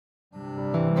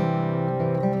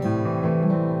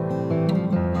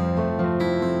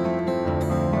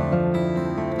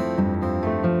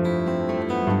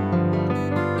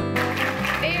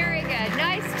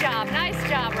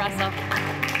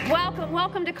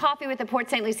welcome to Coffee with the Port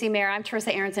St. Lucie Mayor. I'm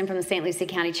Teresa Aronson from the St. Lucie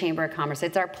County Chamber of Commerce.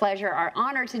 It's our pleasure, our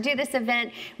honor to do this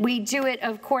event. We do it,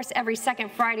 of course, every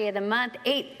second Friday of the month,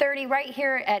 8:30, right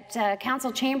here at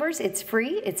Council Chambers. It's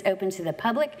free. It's open to the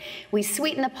public. We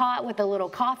sweeten the pot with a little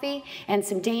coffee and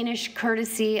some Danish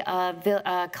courtesy of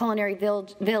Culinary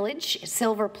Village,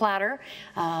 Silver Platter.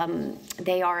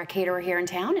 They are a caterer here in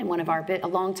town and one of our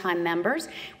longtime members.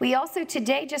 We also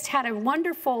today just had a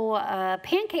wonderful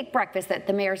pancake breakfast that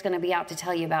the mayor's going to be out to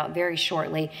tell you about very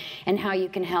shortly, and how you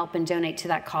can help and donate to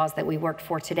that cause that we worked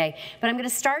for today. But I'm going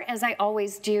to start, as I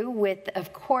always do, with,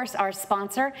 of course, our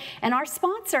sponsor. And our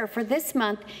sponsor for this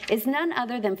month is none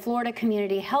other than Florida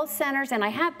Community Health Centers. And I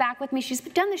have back with me, she's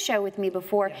done the show with me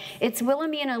before. Yes. It's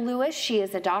Wilhelmina Lewis. She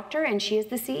is a doctor and she is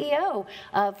the CEO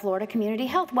of Florida Community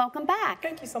Health. Welcome back.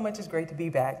 Thank you so much. It's great to be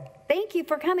back. Thank you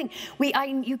for coming.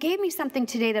 You gave me something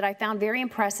today that I found very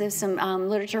impressive, some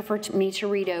literature for me to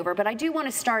read over. But I do want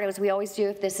to start, as we always do,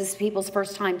 if this is people's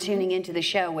first time tuning into the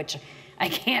show, which I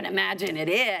can't imagine it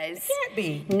is. It can't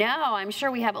be. No, I'm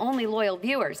sure we have only loyal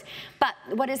viewers. But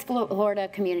what is Florida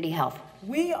Community Health?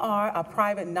 We are a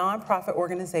private nonprofit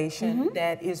organization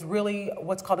that is really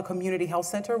what's called a community health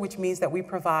center, which means that we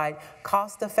provide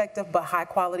cost-effective but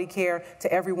high-quality care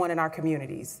to everyone in our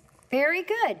communities. Very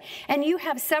good. And you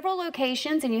have several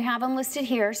locations, and you have them listed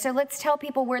here. So let's tell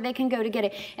people where they can go to get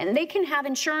it. And they can have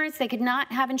insurance. They could not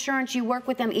have insurance. You work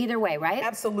with them either way, right?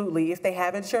 Absolutely. If they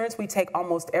have insurance, we take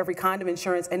almost every kind of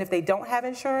insurance. And if they don't have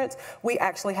insurance, we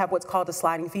actually have what's called a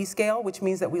sliding fee scale, which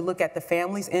means that we look at the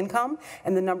family's income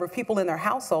and the number of people in their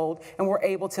household, and we're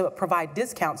able to provide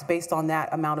discounts based on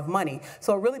that amount of money.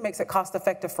 So it really makes it cost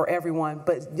effective for everyone,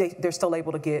 but they're still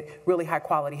able to get really high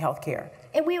quality health care.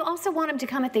 And we also want them to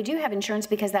come if they do have insurance,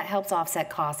 because that helps offset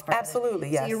costs for Absolutely,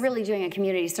 yes. So you're really doing a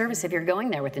community service if you're going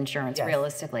there with insurance, yes,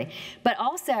 realistically. But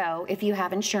also, if you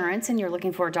have insurance and you're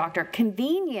looking for a doctor,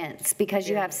 convenience, because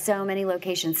you have so many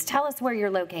locations. Tell us where you're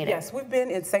located. Yes, we've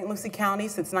been in St. Lucie County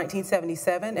since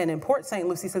 1977 and in Port St.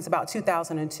 Lucie since about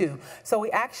 2002. So we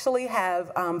actually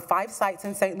have 5 sites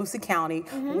in St. Lucie County,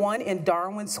 one in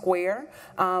Darwin Square,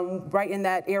 right in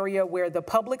that area where the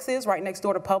Publix is, right next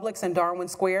door to Publix in Darwin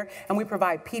Square, and we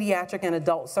provide pediatric and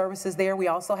adult services there. We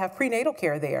also have prenatal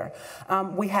care there.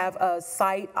 We have a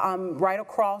site right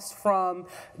across from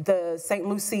the St.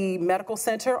 Lucie Medical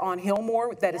Center on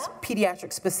Hillmore that is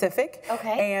pediatric specific.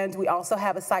 Okay. And we also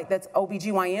have a site that's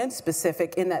OBGYN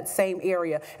specific in that same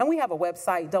area. And we have a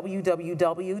website,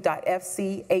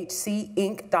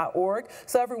 www.fchcinc.org,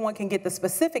 so everyone can get the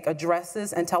specific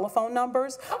addresses and telephone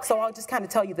numbers. Okay. So I'll just kind of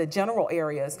tell you the general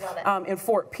areas. In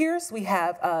Fort Pierce, we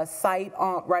have a site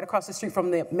right across the street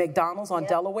from the McDonald's on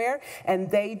Delaware, and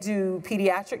they do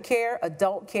pediatric care,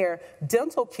 adult care,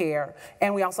 dental care,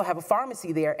 and we also have a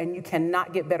pharmacy there, and you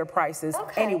cannot get better prices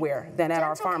anywhere than at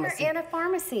our pharmacy. Dental care and a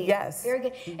pharmacy. Yes. Very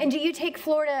good. And do you take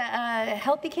Florida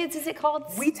Healthy Kids, is it called?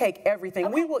 We take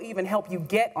everything. We will even help you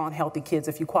get on Healthy Kids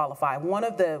if you qualify. One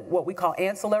of the what we call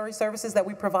ancillary services that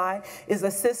we provide is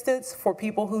assistance for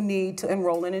people who need to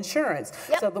enroll in insurance.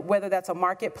 So whether that's a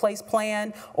marketplace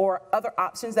plan or other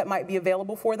options that might be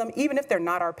available for them, even if they're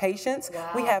not our patients,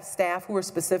 we have staff who are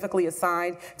specifically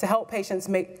assigned to help patients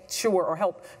make sure, or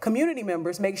help community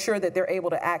members make sure that they're able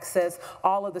to access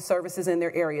all of the services in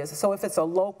their areas. So if it's a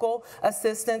local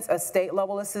assistance, a state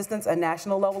level assistance, a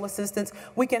national level assistance,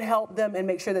 we can help them and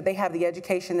make sure that they have the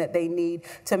education that they need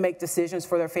to make decisions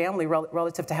for their family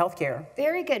relative to health care.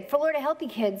 Very good. Florida Healthy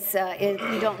Kids, if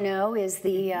you don't know, is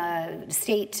the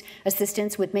state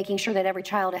assistance with making sure that every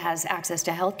child has access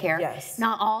to health care. Yes.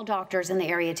 Not all doctors in the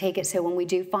area take it, so when we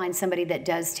do find somebody that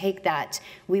does take that,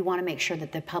 we want to make sure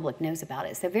that the public knows about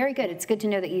it. So very good. It's good to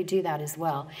know that you do that as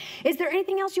well. Is there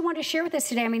anything else you want to share with us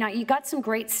today? I mean, you got some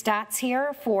great stats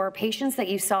here for patients that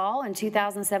you saw in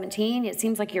 2017. It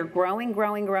seems like you're growing.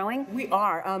 We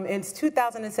are. In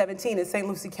 2017 in St.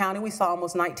 Lucie County, we saw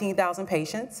almost 19,000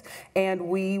 patients, and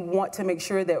we want to make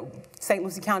sure that St.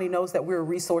 Lucie County knows that we're a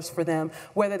resource for them,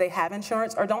 whether they have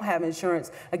insurance or don't have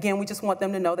insurance. Again, we just want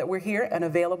them to know that we're here and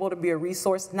available to be a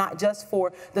resource, not just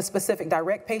for the specific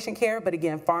direct patient care, but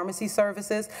again, pharmacy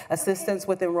services, assistance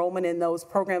with enrollment in those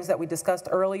programs that we discussed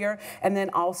earlier, and then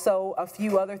also a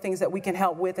few other things that we can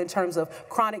help with in terms of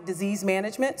chronic disease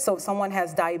management. So if someone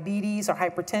has diabetes or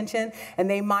hypertension and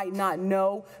they might not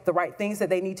know the right things that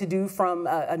they need to do from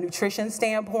a nutrition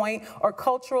standpoint, or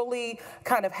culturally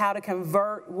kind of how to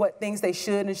convert what things they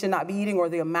should and should not be eating, or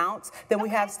the amounts, then we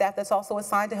have staff that's also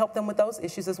assigned to help them with those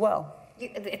issues as well.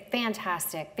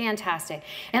 Fantastic, fantastic.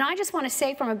 And I just want to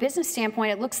say, from a business standpoint,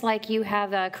 standpoint, it looks like you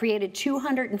have created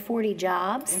 240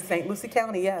 jobs. In St. Lucie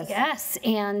County, yes. Yes,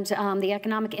 and the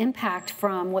economic impact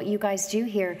from what you guys do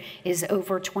here is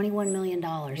over $21 million.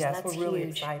 Yes, That's we're really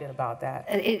huge. excited about that.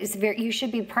 It's you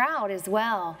should be proud as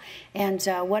well. And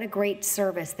what a great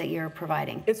service that you're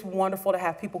providing. It's wonderful to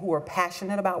have people who are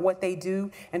passionate about what they do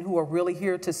and who are really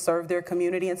here to serve their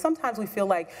community. And sometimes we feel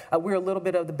like we're a little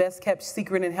bit of the best kept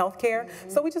secret in healthcare.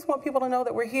 So we just want people to know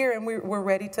that we're here and we're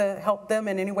ready to help them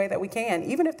in any way that we can,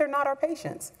 even if they're not our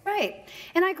patients. Right.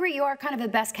 And I agree, you are kind of a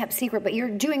best kept secret, but you're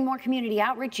doing more community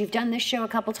outreach. You've done this show a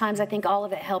couple times. I think all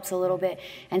of it helps a little bit.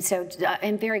 And so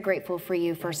I'm very grateful for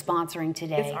you for sponsoring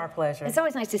today. It's our pleasure. It's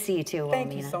always nice to see you too, Wilhelmina.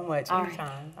 Thank you so much. All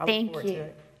Anytime. right. I look forward to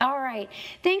it. All right.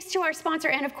 Thanks to our sponsor,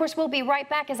 and of course, we'll be right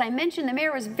back. As I mentioned, the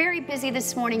mayor was very busy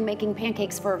this morning making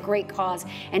pancakes for a great cause,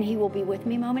 and he will be with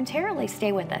me momentarily.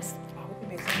 Stay with us. I hope you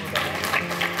make some more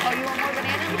bananas. Oh, you want more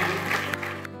bananas?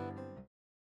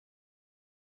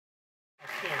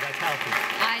 That's healthy.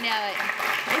 I know it.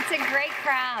 It's a great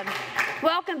crowd.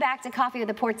 Welcome back to Coffee with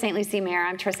the Port St. Lucie Mayor.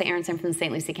 I'm Teresa Aronson from the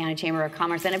St. Lucie County Chamber of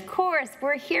Commerce. And of course,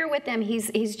 we're here with him.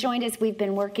 He's joined us. We've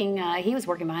been working, he was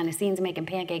working behind the scenes making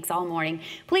pancakes all morning.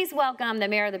 Please welcome the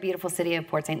mayor of the beautiful city of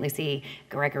Port St. Lucie,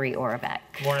 Gregory Oravec.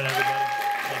 Morning, everybody.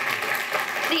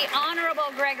 The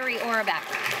Honorable Gregory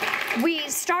Oravec. We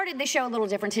started the show a little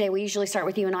different today. We usually start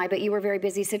with you and I, but you were very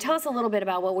busy. So tell us a little bit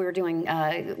about what we were doing,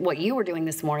 what you were doing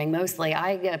this morning mostly.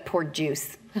 I poured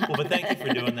juice. Well, but thank you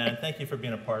for doing that, and thank you for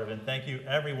being a part of it. And thank you,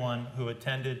 everyone who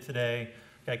attended today.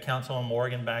 Got Councilman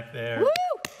Morgan back there. Woo!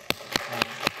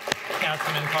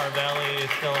 Councilman Carvelli is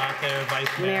still out there,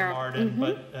 Vice Mayor Martin,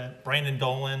 but Brandon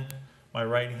Dolan, my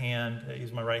right hand,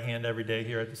 he's my right hand every day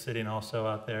here at the city and also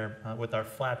out there with our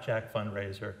Flapjack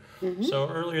fundraiser. So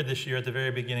earlier this year, at the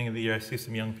very beginning of the year, I see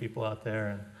some young people out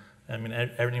there, and I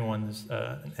mean,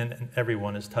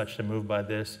 everyone is touched and moved by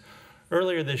this.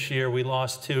 Earlier this year, we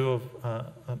lost two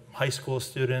of high school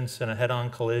students in a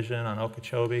head-on collision on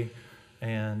Okeechobee,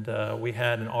 and we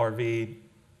had an RV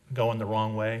going the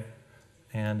wrong way,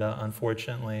 and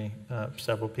unfortunately,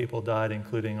 several people died,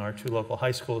 including our two local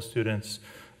high school students,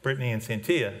 Brittany and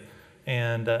Santia.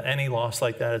 And any loss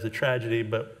like that is a tragedy,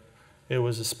 but it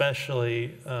was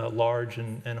especially large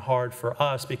and hard for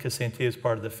us because Santia is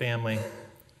part of the family.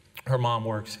 Her mom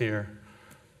works here,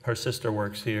 her sister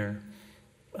works here.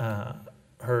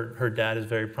 Her dad is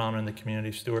very prominent in the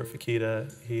community, Stuart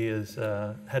Fakita. He is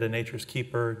head of Nature's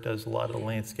Keeper, does a lot of the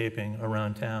landscaping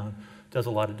around town, does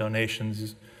a lot of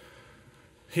donations.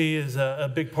 He is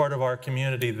a big part of our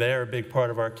community. They're a big part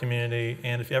of our community.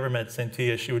 And if you ever met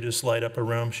Santia, she would just light up a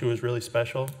room. She was really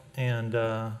special. And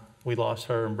we lost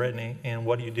her and Brittany. And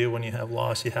what do you do when you have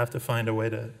loss? You have to find a way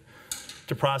to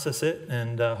process it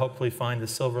and hopefully find a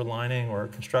silver lining or a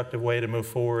constructive way to move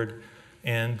forward.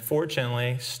 And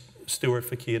fortunately, Stuart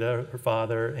Fakita, her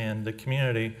father, and the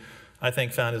community, I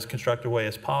think, found as constructive way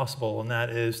as possible, and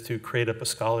that is to create up a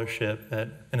scholarship,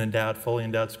 fully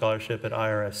endowed scholarship at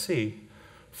IRSC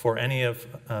for any of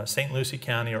St. Lucie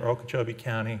County or Okeechobee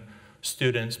County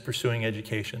students pursuing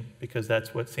education, because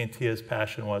that's what Santia's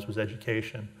passion was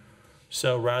education.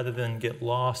 So rather than get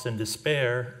lost in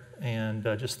despair and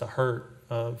just the hurt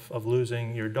of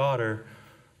losing your daughter,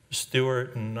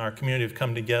 Stuart and our community have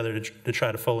come together to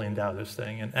try to fully endow this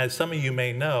thing. And as some of you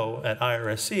may know, at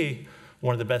IRSC,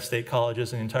 one of the best state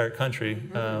colleges in the entire country,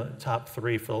 top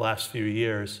 3 for the last few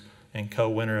years, and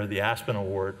co-winner of the Aspen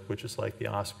Award, which is like the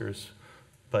Oscars,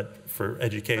 but for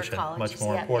education, much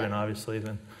more important, obviously,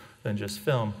 than just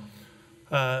film.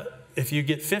 If you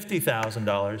get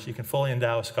 $50,000, you can fully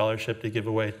endow a scholarship to give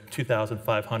away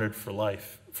 $2,500 for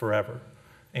life, forever.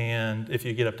 And if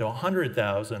you get up to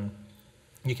 $100,000,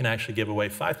 you can actually give away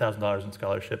 $5,000 in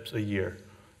scholarships a year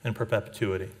in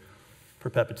perpetuity.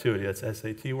 Perpetuity, that's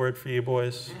SAT word for you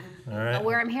boys, all right?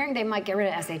 Where I'm hearing they might get rid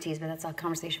of SATs, but that's a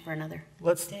conversation for another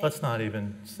Let's not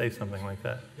even say something like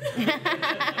that.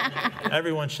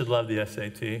 Everyone should love the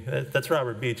SAT. That's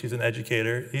Robert Beach, he's an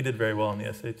educator. He did very well on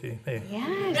the SAT. Hey.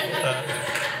 Yes.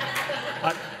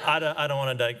 I don't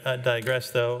want to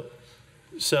digress though.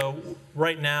 So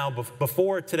right now,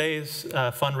 before today's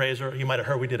fundraiser, you might have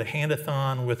heard we did a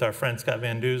hand-a-thon with our friend Scott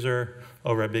Van Duzer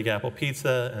over at Big Apple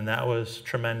Pizza, and that was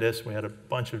tremendous. We had a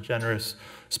bunch of generous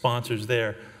sponsors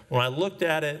there. When I looked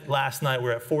at it last night,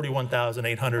 we're at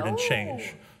 41,800 and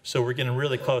change. So we're getting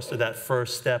really close to that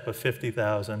first step of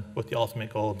 50,000, with the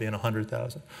ultimate goal of being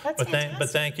 100,000. But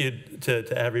thank you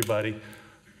to everybody.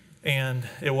 And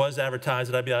it was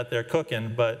advertised that I'd be out there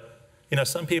cooking, but you know,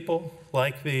 some people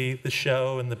like the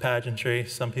show and the pageantry.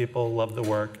 Some people love the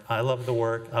work. I love the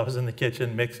work. I was in the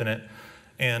kitchen mixing it.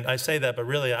 And I say that, but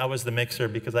really I was the mixer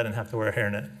because I didn't have to wear a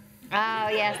hairnet. Oh,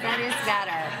 yes, that is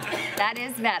better. That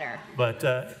is better.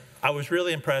 But I was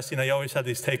really impressed. You know, you always have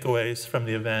these takeaways from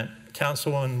the event.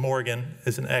 Councilwoman Morgan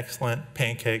is an excellent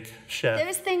pancake chef.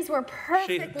 Those things were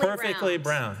perfectly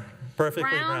brown. Perfectly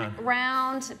brown.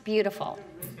 Round, beautiful.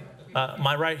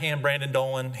 My right hand, Brandon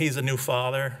Dolan, he's a new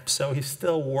father, so he's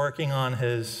still working on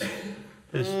his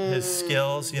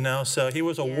skills, you know. So he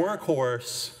was a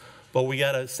workhorse, but we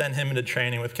got to send him into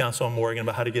training with Councilwoman Morgan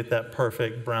about how to get that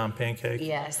perfect brown pancake.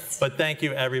 Yes. But thank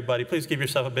you, everybody. Please give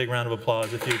yourself a big round of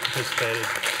applause if you participated.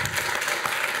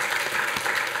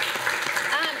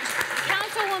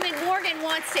 Councilwoman Morgan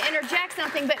wants to interject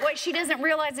something, but what she doesn't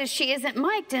realize is she isn't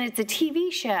mic'd, and it's a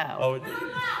TV show. Oh,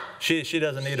 she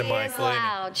doesn't need a mic. She is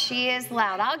loud. She is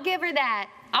loud. I'll give her that.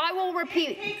 I will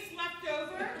repeat. Pancakes left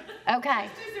over. Okay.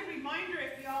 Just as a reminder,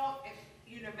 if y'all,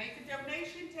 make a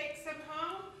donation, take some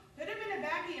home, put them in a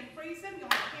baggie and freeze them. You'll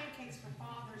have pancakes for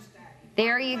Father's Day.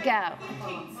 There you go.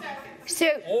 15 seconds. So,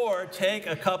 Or take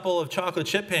a couple of chocolate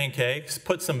chip pancakes,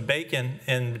 put some bacon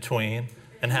in between,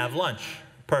 and have lunch.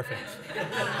 Perfect.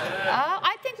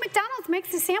 I think McDonald's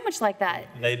makes a sandwich like that.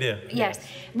 They do. Yes.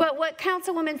 But what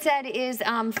Councilwoman said is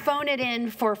phone it in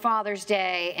for Father's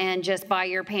Day and just buy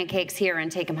your pancakes here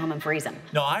and take them home and freeze them.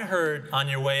 No, I heard on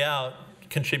your way out,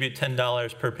 contribute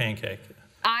 $10 per pancake.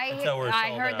 I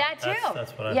heard that too.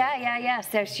 That's what I heard. Yeah.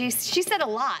 So she said a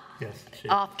lot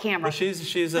off camera. Well,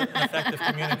 she's an effective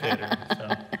communicator.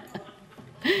 So.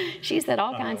 She said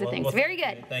all kinds of things. Well, Very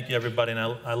good. Thank you, everybody, and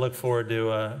I look forward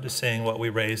to seeing what we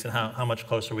raised and how much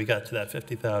closer we got to that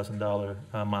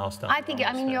 $50,000 milestone.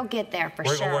 I mean, you'll get there for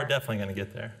sure. We're definitely going to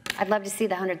get there. I'd love to see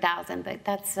the 100,000, but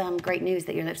that's great news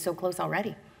that you're so close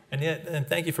already. And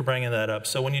thank you for bringing that up.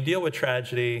 So when you deal with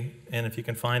tragedy, and if you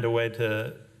can find a way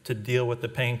to deal with the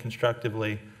pain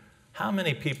constructively, how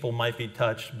many people might be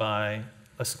touched by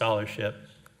a scholarship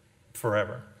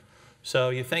forever?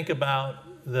 So you think about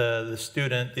the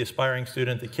student, the aspiring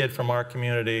student, the kid from our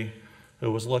community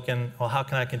who was looking, well, how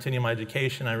can I continue my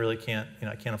education? I really can't,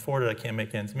 I can't afford it. I can't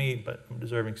make ends meet, but I'm a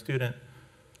deserving student.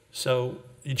 So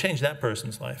you change that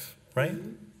person's life, right?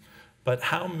 Mm-hmm. But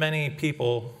how many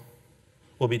people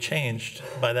will be changed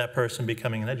by that person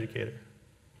becoming an educator?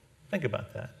 Think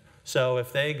about that. So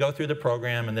if they go through the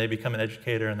program and they become an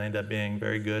educator and they end up being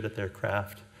very good at their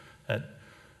craft,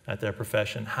 at their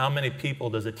profession, how many people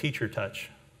does a teacher touch?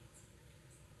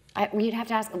 You'd have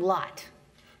to ask a lot.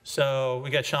 So we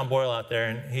got Sean Boyle out there,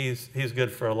 and he's good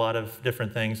for a lot of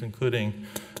different things, including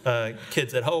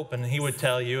Kids at Hope, and he would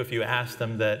tell you if you asked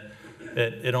him that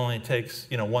it only takes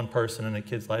one person in a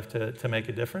kid's life to make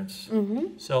a difference.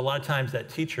 Mm-hmm. So a lot of times that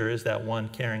teacher is that one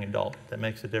caring adult that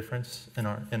makes a difference in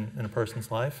a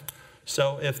person's life.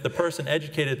 So if the person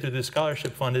educated through the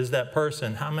scholarship fund is that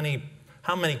person, how many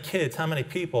kids, how many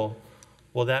people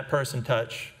will that person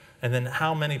touch? And then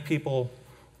how many people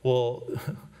will,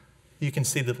 you can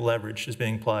see that the leverage is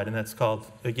being applied, and that's called,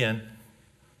 again,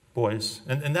 boys.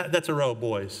 And that's a row of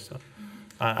boys. So,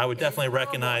 I would definitely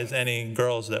recognize any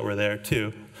girls that were there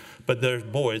too, but there's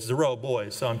boys, the row of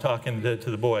boys, so I'm talking to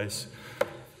the boys.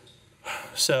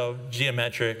 So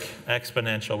geometric,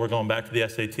 exponential, we're going back to the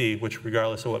SAT, which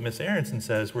regardless of what Miss Aronson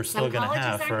says, we're still going to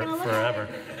have forever.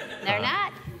 They're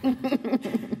not.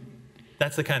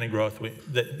 That's the kind of growth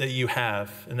that you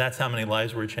have, and that's how many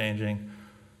lives we're changing.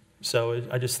 So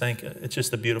I just think it's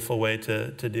just a beautiful way to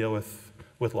deal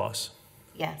with loss.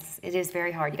 Yes, it is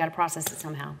very hard. You got to process it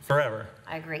somehow. Forever.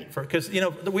 I agree. Because we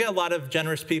have a lot of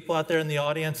generous people out there in the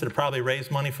audience that have probably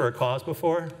raised money for a cause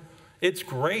before. It's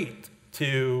great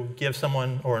to give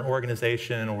someone or an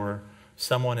organization or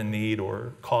someone in need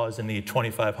or cause in need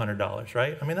 $2,500,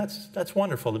 right? I mean, that's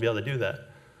wonderful to be able to do that.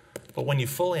 But when you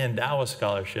fully endow a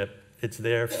scholarship, it's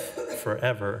there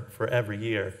forever, for every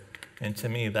year. And to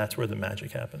me, that's where the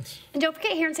magic happens. And don't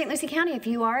forget, here in St. Lucie County, if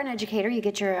you are an educator, you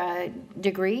get your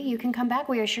degree, you can come back.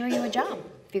 We assure you a job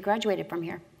if you graduated from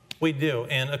here. We do.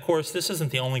 And of course, this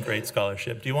isn't the only great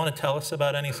scholarship. Do you want to tell us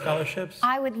about any scholarships?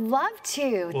 I would love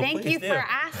to. Well, Thank you for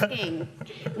asking.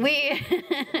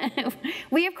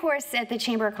 We, of course, at the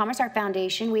Chamber of Commerce, our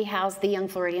foundation, we house the Young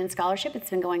Floridian Scholarship.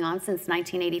 It's been going on since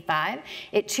 1985.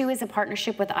 It, too, is a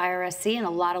partnership with IRSC and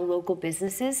a lot of local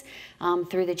businesses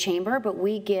through the Chamber. But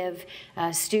we give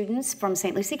students from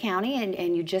St. Lucie County,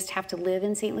 and you just have to live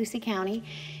in St. Lucie County,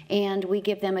 and we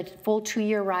give them a full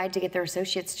 2-year ride to get their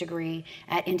associate's degree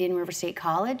at Indian River State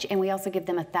College, and we also give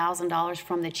them $1,000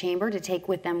 from the Chamber to take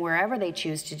with them wherever they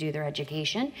choose to do their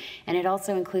education, and it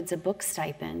also includes a book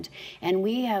stipend. And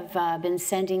we have been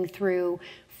sending through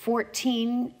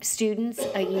 14 students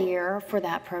a year for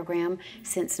that program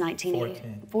since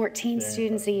 1980. 14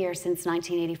 students a year since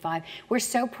 1985. We're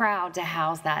so proud to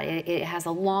house that. It has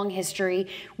a long history.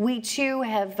 We too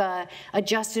have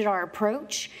adjusted our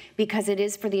approach because it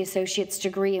is for the associate's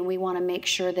degree, and we want to make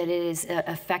sure that it is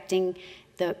affecting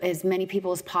as many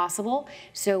people as possible.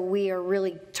 So we are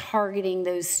really targeting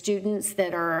those students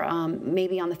that are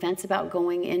maybe on the fence about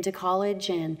going into college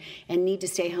and need to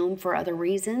stay home for other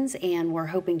reasons, and we're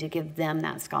hoping to give them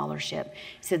that scholarship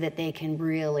so that they can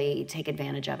really take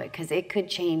advantage of it, because it could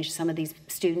change some of these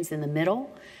students in the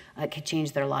middle. It could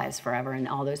change their lives forever, and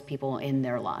all those people in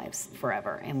their lives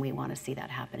forever, and we want to see that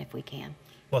happen if we can.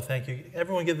 Well, thank you.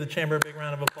 Everyone give the Chamber a big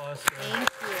round of applause for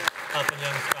helping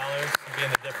young scholars and being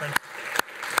the difference.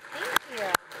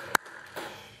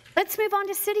 Let's move on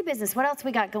to city business. What else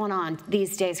we got going on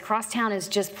these days? Crosstown is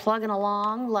just plugging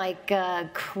along like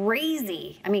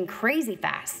crazy. I mean, crazy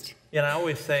fast. Yeah, and I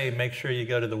always say make sure you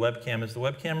go to the webcam. Is the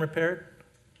webcam repaired?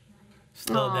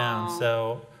 Still down.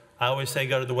 So I always say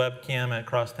go to the webcam at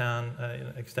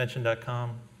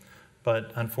crosstownextension.com.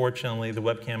 But unfortunately, the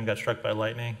webcam got struck by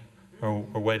lightning.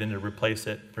 We're waiting to replace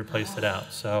it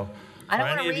out. So for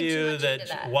any of you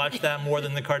that watch that more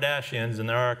than the Kardashians, and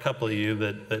there are a couple of you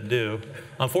that do,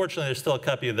 unfortunately there's still a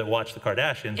couple of you that watch the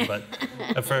Kardashians, but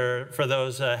for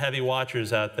those heavy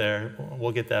watchers out there,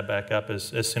 we'll get that back up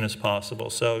as soon as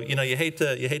possible. So you hate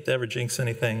to ever jinx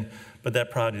anything, but that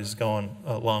project is going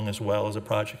along as well as a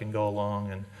project can go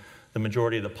along, and the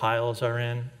majority of the piles are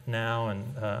in now, and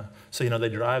so they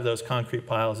drive those concrete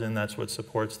piles in. That's what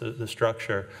supports the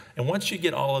structure. And once you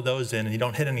get all of those in, and you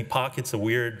don't hit any pockets of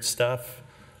weird stuff,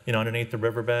 underneath the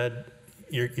riverbed,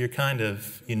 you're kind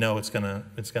of it's gonna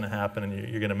happen, and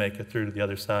you're gonna make it through to the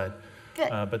other side. Good.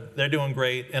 But they're doing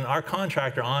great, and our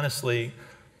contractor, honestly,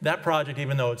 that project,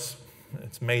 even though it's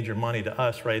major money to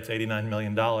us, right? It's $89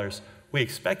 million. We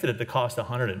expected it to cost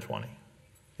 120.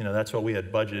 That's what we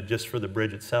had budgeted just for the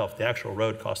bridge itself. The actual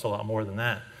road cost a lot more than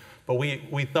that. But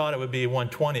we thought it would be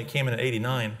 120. It came in at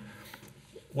 89.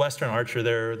 Western Archer,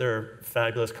 they're a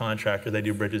fabulous contractor. They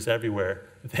do bridges everywhere.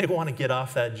 They want to get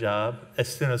off that job as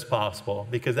soon as possible,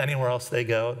 because anywhere else they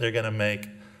go, they're going to make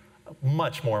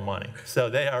much more money.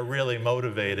 So they are really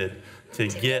motivated to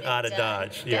get out of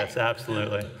Dodge. Yes,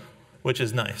 absolutely, which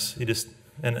is nice.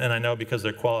 And I know because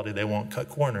they're quality, they won't cut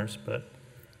corners, but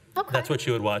that's what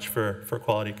you would watch for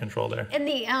quality control there. And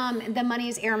the money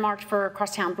is earmarked for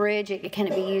Crosstown Bridge. Can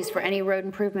it be used for any road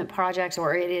improvement projects,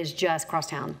 or it is just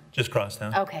Crosstown? Just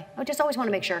Crosstown. Okay. I just always want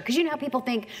to make sure, because how people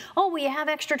think, oh, we have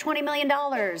extra $20 million.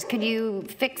 Could you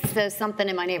fix something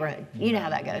in my neighborhood? You know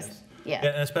how that goes. Yeah.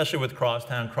 And especially with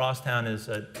Crosstown. Crosstown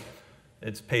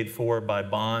it's paid for by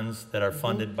bonds that are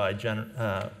funded by a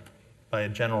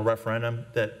general referendum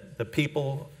that the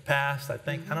people passed. I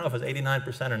don't know if it was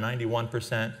 89% or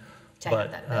 91%,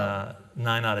 but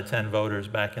 9 out of 10 voters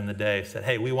back in the day said,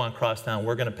 hey, we want Crosstown,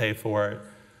 we're going to pay for it,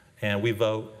 and we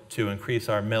vote to increase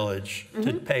our millage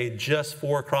to pay just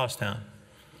for Crosstown.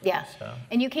 Yeah, so.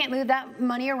 And you can't move that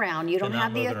money around. You don't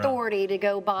have the authority to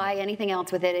go buy anything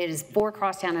else with it. It is for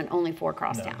Crosstown and only for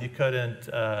Crosstown. No,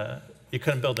 you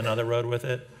couldn't build another road with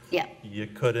it. Yeah. You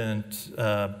couldn't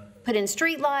put in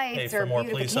street lights or more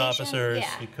police officers.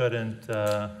 Yeah. You couldn't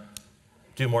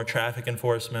do more traffic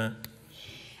enforcement.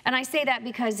 And I say that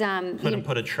because couldn't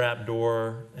put a trap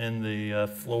door in the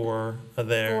floor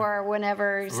there. Or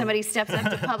whenever somebody steps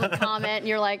up to public comment, and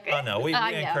you're like, oh no, we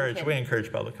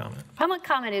encourage public comment. Public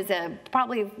comment is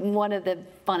probably one of the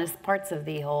funnest parts of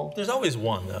the whole. There's always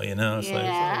one though,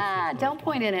 Yeah, don't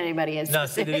point at anybody. No,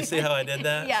 did you see how I did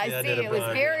that? Yeah, I see. It was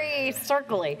very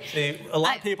circly. See, a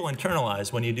lot of people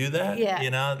internalize when you do that.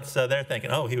 Yeah. So they're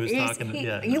thinking, oh, he was talking.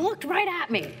 You looked right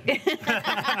at me.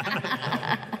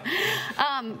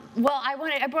 Well,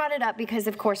 I brought it up because,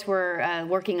 of course, we're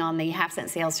working on the half-cent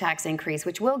sales tax increase,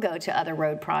 which will go to other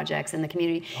road projects in the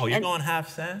community. Oh, you're going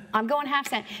half-cent? I'm going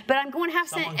half-cent, but I'm going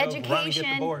half-cent education. Run and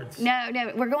get the boards.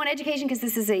 No, we're going education because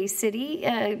this is a city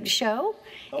show.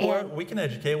 Or we can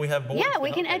educate. We have boards. Yeah,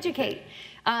 we can educate.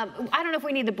 I don't know if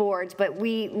we need the boards, but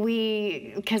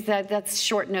because that's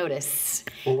short notice.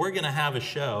 Well, we're going to have a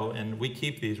show, and we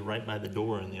keep these right by the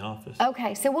door in the office.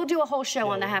 Okay, so we'll do a whole show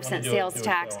on the half-cent sales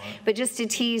tax. But just to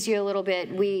tease you a little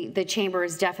bit, the chamber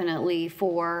is definitely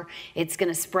for. It's going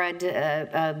to spread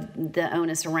the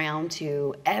onus around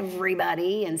to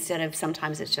everybody instead of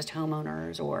sometimes it's just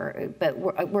homeowners.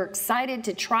 But we're excited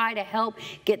to try to help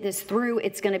get this through.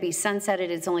 It's going to be sunsetted.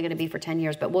 It's only going to be for 10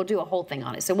 years, but we'll do a whole thing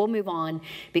on it. So we'll move on,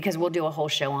 because we'll do a whole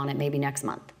show on it maybe next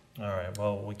month. All right,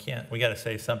 well, we got to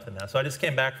say something now. So I just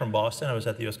came back from Boston. I was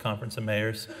at the U.S. Conference of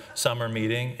Mayors summer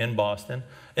meeting in Boston.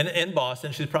 And in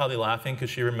Boston, she's probably laughing because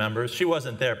she remembers. She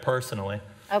wasn't there personally.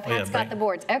 Oh, Pat's got the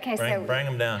boards. Okay, so. Bring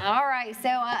them down. All right,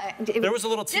 so. There was a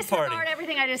little tea party. Disregard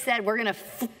everything I just said. We're going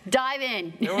to dive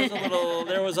in.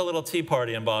 There was a little tea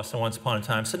party in Boston once upon a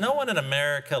time. So no one in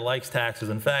America likes taxes.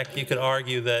 In fact, you could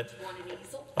argue that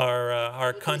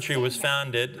our country was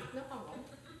founded.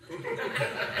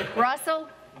 Russell,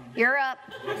 you're up.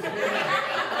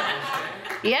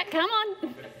 Yeah, come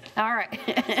on. All right.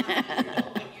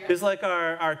 It's like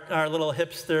our little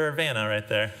hipster Vanna right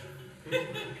there.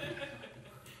 Hipster.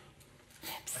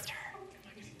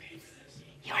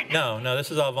 No,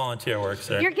 this is all volunteer work,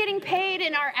 sir. You're getting paid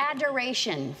in our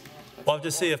adoration. We'll have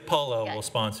to see if Polo will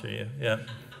sponsor you. Yeah.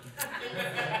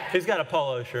 He's got a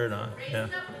Polo shirt on. Yeah.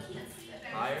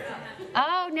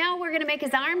 Oh, now we're going to make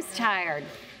his arms tired.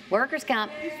 Workers'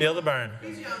 comp. Feel the burn.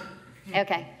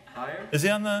 Okay. Is he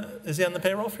on the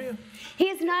payroll for you? He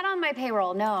is not on my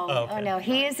payroll, no. Oh, okay. Oh, no.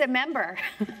 He is a member.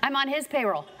 I'm on his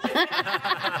payroll.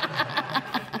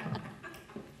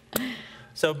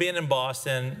 So being in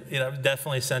Boston,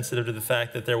 definitely sensitive to the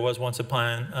fact that there was once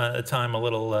upon a time a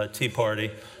little tea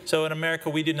party. So in America,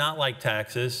 we do not like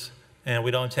taxes, and we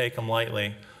don't take them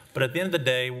lightly. But at the end of the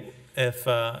day,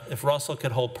 if Russell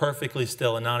could hold perfectly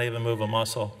still and not even move a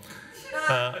muscle.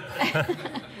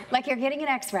 Like you're getting an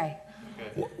x-ray.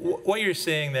 What you're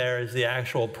seeing there is the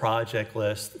actual project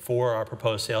list for our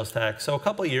proposed sales tax. So a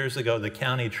couple of years ago, the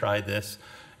county tried this,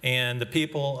 and the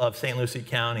people of St. Lucie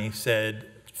County said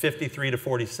 53 to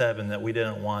 47 that we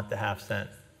didn't want the half-cent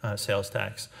sales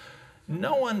tax.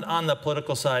 No one on the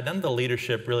political side, none of the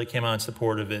leadership really came out in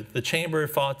support of it. The chamber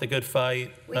fought the good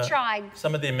fight. We tried.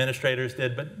 Some of the administrators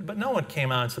did, but no one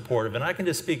came out in support of it. And I can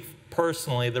just speak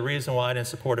personally, the reason why I didn't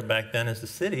support it back then is the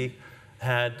city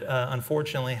had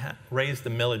unfortunately raised the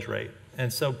millage rate.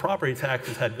 And so property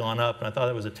taxes had gone up, and I thought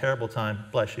it was a terrible time,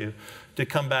 bless you, to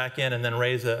come back in and then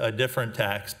raise a different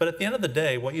tax. But at the end of the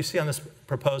day, what you see on this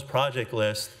proposed project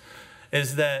list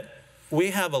is that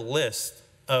we have a list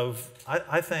of,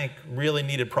 I think, really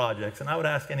needed projects. And I would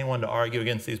ask anyone to argue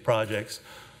against these projects.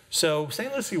 So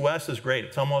St. Lucie West is great.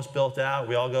 It's almost built out.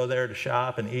 We all go there to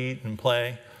shop and eat and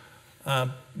play.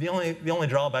 The only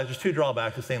drawback, there's two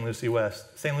drawbacks to St. Lucie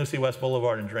West. St. Lucie West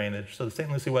Boulevard and drainage. So the St.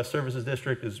 Lucie West Services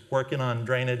District is working on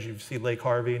drainage. You see Lake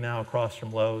Harvey now across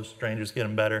from Lowe's. Drainage is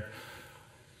getting better.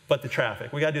 But the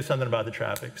traffic, we got to do something about the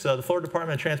traffic. So the Florida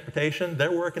Department of Transportation,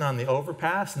 they're working on the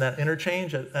overpass, and that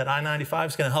interchange at I-95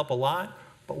 is going to help a lot,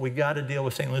 but we got to deal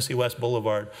with St. Lucie West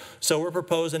Boulevard. So we're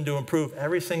proposing to improve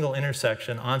every single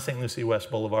intersection on St. Lucie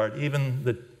West Boulevard, even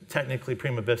the technically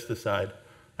Prima Vista side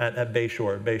at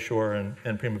Bayshore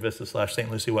and Prima Vista /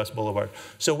 St. Lucie West Boulevard.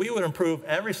 So we would improve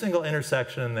every single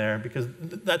intersection in there because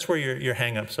that's where your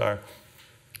hang-ups are.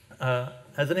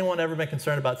 Has anyone ever been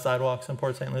concerned about sidewalks in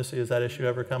Port St. Lucie? Has that issue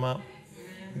ever come up?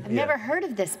 I've never heard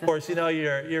of this before. Of course,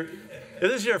 if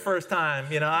this is your first time,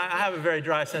 I have a very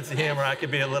dry sense of humor. I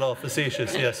could be a little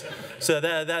facetious, yes. So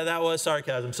that was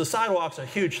sarcasm. So sidewalks are a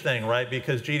huge thing, right?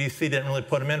 Because GDC didn't really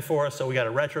put them in for us, so we got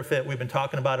to retrofit. We've been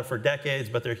talking about it for decades,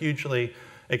 but they're hugely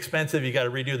expensive. You got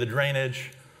to redo the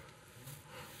drainage.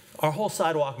 Our whole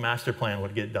sidewalk master plan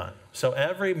would get done. So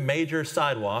every major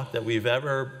sidewalk that we've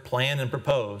ever planned and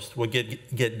proposed would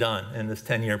get done in this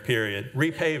 10-year period.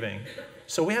 Repaving.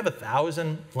 So we have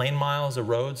 1,000 lane miles of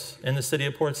roads in the city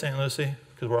of Port St. Lucie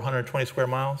because we're 120 square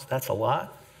miles. That's a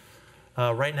lot.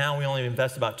 Right now, we only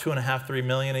invest about $2.5–3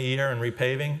 million a year in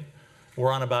repaving.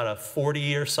 We're on about a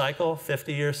 40-year cycle,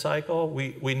 50-year cycle.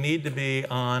 We need to be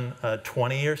on a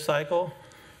 20-year cycle.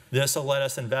 This will let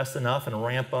us invest enough and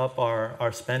ramp up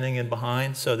our spending in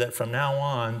behind so that from now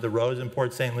on, the roads in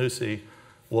Port St. Lucie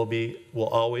will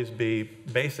always be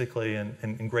basically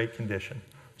in great condition.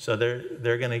 So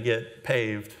they're going to get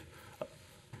paved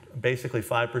basically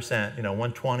 5%,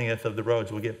 1/20th of the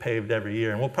roads will get paved every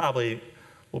year. And we'll probably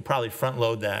front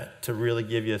load that to really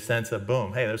give you a sense of,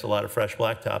 boom, hey, there's a lot of fresh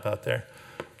blacktop out there.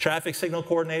 Traffic signal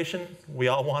coordination, we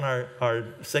all want our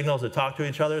signals to talk to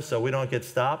each other so we don't get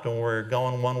stopped when we're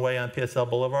going one way on PSL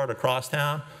Boulevard across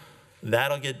town.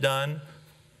 That'll get done.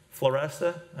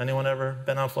 Floresta, anyone ever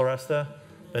been on Floresta?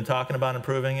 Been talking about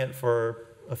improving it for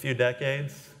a few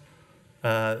decades.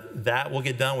 That will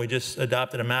get done. We just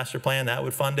adopted a master plan that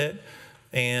would fund it.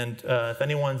 And if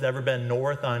anyone's ever been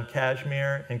north on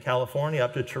Kashmir in California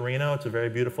up to Torino, it's a very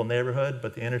beautiful neighborhood,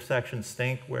 but the intersections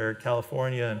stink where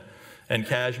California and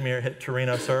Kashmir hit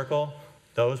Torino Circle.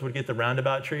 Those would get the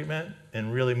roundabout treatment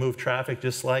and really move traffic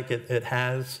just like it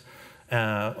has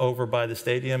over by the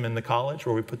stadium and the college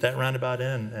where we put that roundabout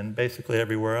in and basically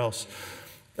everywhere else.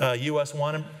 US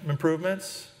 1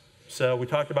 improvements. So we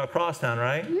talked about Crosstown,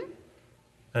 right?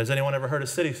 Has anyone ever heard of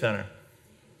City Center?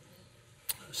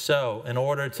 So in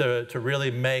order to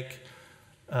really make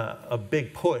a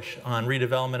big push on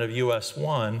redevelopment of US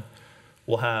 1,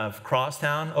 we'll have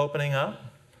Crosstown opening up.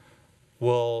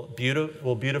 We'll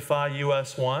beautify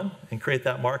US 1 and create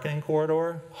that marketing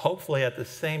corridor, hopefully at the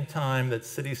same time that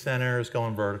City Center is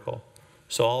going vertical.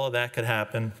 So all of that could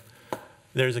happen.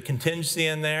 There's a contingency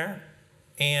in there,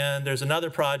 and there's another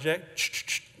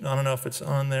project, I don't know if it's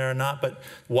on there or not, but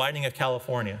widening of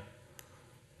California.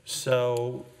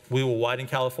 So we will widen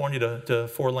California to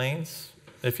 4 lanes,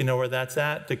 if you know where that's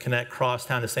at, to connect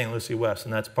Crosstown to St. Lucie West,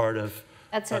 and that's part of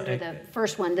That's under the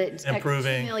first one, that's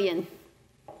improving. 2 million.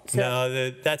 So,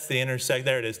 No, that's the intersect.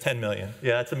 There it is, 10 million.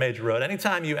 Yeah, that's a major road.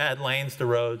 Anytime you add lanes to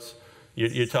roads,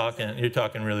 you're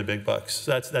talking really big bucks.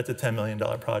 So that's a $10 million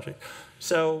project.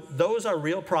 So those are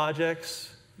real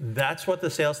projects. That's what the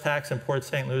sales tax in Port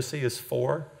St. Lucie is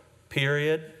for,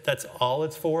 period. That's all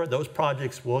it's for. Those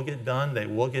projects will get done. They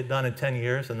will get done in 10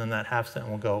 years, and then that half cent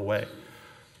will go away.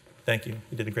 Thank you.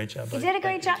 You did a great job, buddy. you did a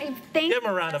great job. Thank you. Give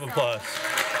him a round of applause.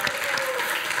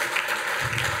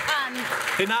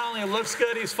 He not only looks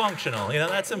good, he's functional. You know,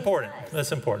 that's important.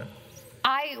 That's important.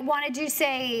 I wanted to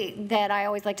say that I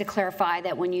always like to clarify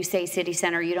that when you say City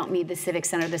Center, you don't mean the Civic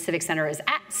Center. The Civic Center is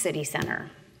at City Center.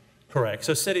 Correct.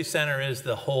 So City Center is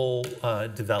the whole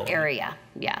development. Area,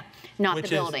 yeah, not the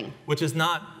building. Which is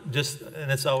not just,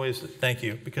 and it's always, thank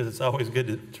you, because it's always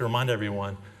good to remind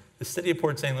everyone, the City of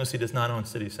Port St. Lucie does not own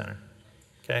City Center,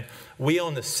 okay? We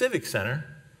own the Civic Center,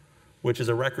 which is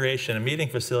a recreation and meeting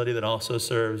facility that also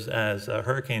serves as a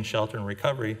hurricane shelter and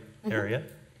recovery area.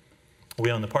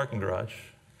 We own the parking garage.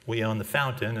 We own the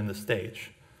fountain and the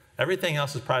stage. Everything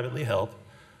else is privately held,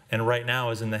 and right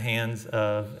now is in the hands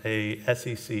of a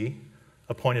SEC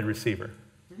appointed receiver.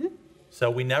 So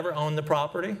we never owned the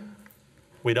property.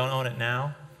 We don't own it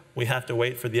now. We have to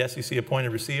wait for the SEC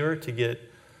appointed receiver to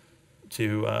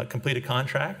complete a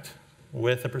contract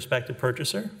with a prospective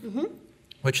purchaser,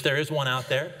 which there is one out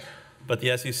there. But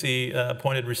the SEC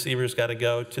appointed receiver's got to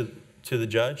go to the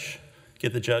judge,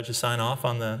 get the judge to sign off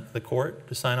on the court,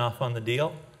 to sign off on the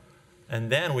deal. And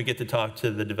then we get to talk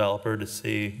to the developer to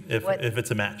see if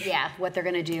it's a match. Yeah, what they're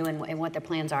going to do and what their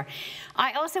plans are.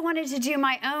 I also wanted to do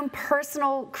my own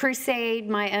personal crusade,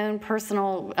 my own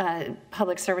personal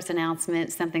public service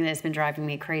announcement, something that's been driving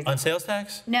me crazy. On sales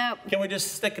tax? No. Can we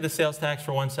just stick to sales tax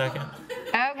for 1 second?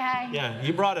 Okay. Yeah,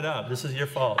 you brought it up. This is your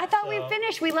fault. I thought we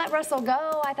finished. We let Russell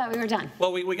go. I thought we were done.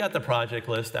 Well, we got the project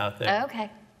list out there. Okay.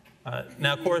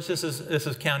 Now, of course, this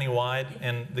is county-wide,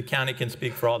 and the county can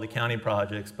speak for all the county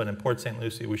projects, but in Port St.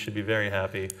 Lucie, we should be very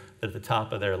happy that at the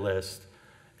top of their list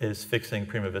is fixing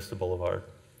Prima Vista Boulevard.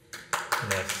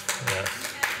 Yes,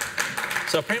 yes.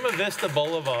 So Prima Vista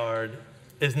Boulevard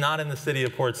is not in the city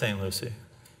of Port St. Lucie.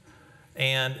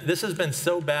 And this has been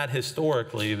so bad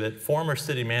historically that former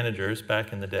city managers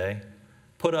back in the day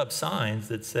put up signs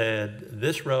that said,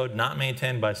 this road not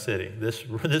maintained by city, this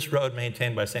road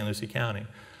maintained by St. Lucie County.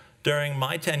 During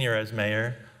my tenure as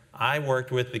mayor, I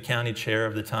worked with the county chair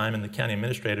of the time and the county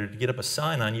administrator to get up a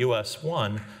sign on US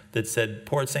 1 that said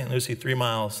Port St. Lucie 3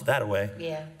 miles that way,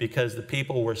 because the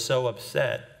people were so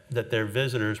upset that their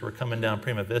visitors were coming down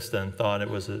Prima Vista and thought it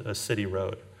was a city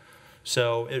road.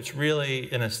 So it's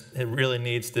really, it really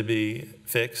needs to be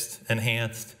fixed,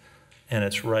 enhanced, and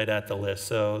it's right at the list.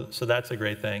 So that's a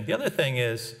great thing. The other thing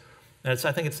is, and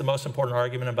I think it's the most important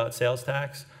argument about sales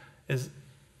tax, is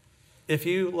if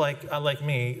you, like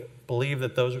me, believe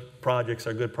that those projects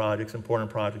are good projects, important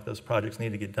projects, those projects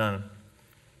need to get done,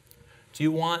 do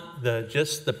you want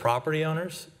just the property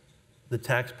owners, the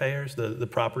taxpayers, the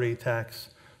property tax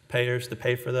payers to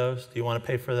pay for those? Do you want to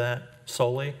pay for that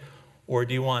solely? Or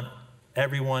do you want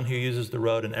everyone who uses the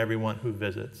road and everyone who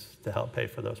visits to help pay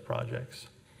for those projects?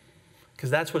 Because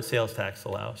that's what sales tax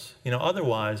allows. You know,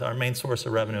 otherwise, our main source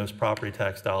of revenue is property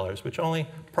tax dollars, which only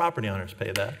property owners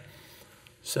pay that.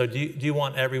 So do you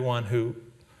want everyone who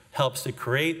helps to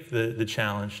create the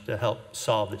challenge to help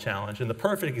solve the challenge? And the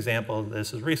perfect example of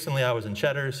this is recently I was in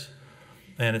Cheddar's,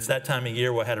 and it's that time of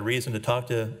year where I had a reason to talk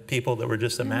to people that were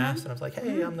just amassed, and I was like,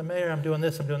 hey, I'm the mayor, I'm doing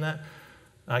this, I'm doing that.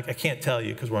 I can't tell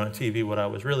you because we're on TV what I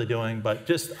was really doing, but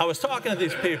just I was talking to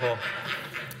these people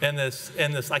in this,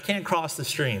 I can't cross the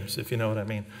streams, if you know what I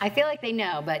mean. I feel like they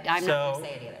know, but I'm not going to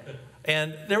say it either.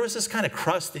 And there was this kind of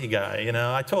crusty guy, you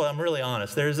know, I'm really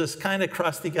honest. There's this kind of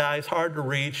crusty guy, he's hard to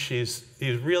reach, he's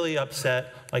really upset.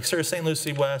 Like, sir, St.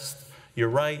 Lucie West, you're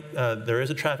right, there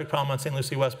is a traffic problem on St.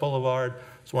 Lucie West Boulevard.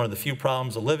 It's one of the few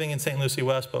problems of living in St. Lucie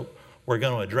West, but we're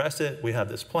going to address it. We have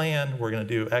this plan, we're going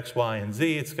to do X, Y, and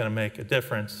Z, it's going to make a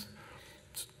difference.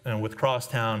 and with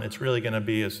Crosstown, it's really going to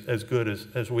be as good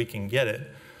as we can get it.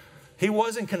 He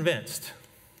wasn't convinced,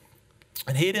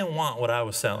 and he didn't want what I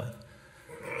was selling.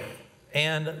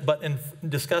 But in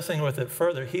discussing with it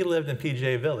further, he lived in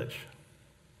PGA Village.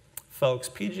 Folks,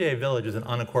 PGA Village is an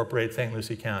unincorporated St.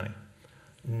 Lucie County.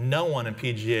 No one in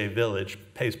PGA Village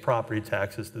pays property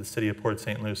taxes to the city of Port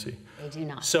St. Lucie. They do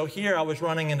not. So here I was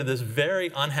running into this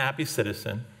very unhappy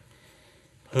citizen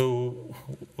who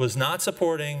was not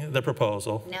supporting the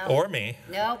proposal, or me.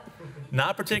 Nope.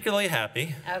 Not particularly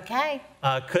happy. Okay.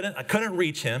 I couldn't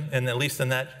reach him, at least in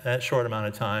that short amount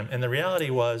of time. And the reality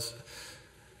was,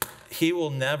 he will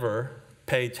never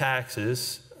pay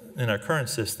taxes in our current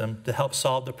system to help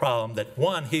solve the problem that,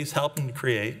 one, he's helping to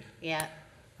create. Yeah.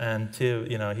 And two,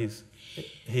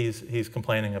 he's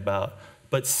complaining about.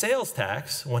 But sales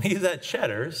tax, when he's at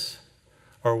Cheddar's,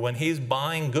 or when he's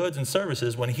buying goods and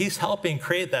services, when he's helping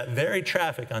create that very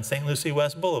traffic on St. Lucie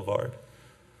West Boulevard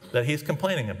that he's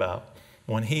complaining about,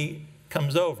 when he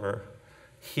comes over,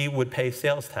 he would pay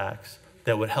sales tax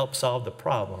that would help solve the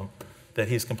problem that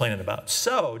he's complaining about.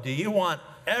 So, do you want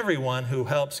everyone who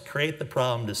helps create the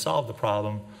problem to solve the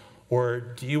problem, or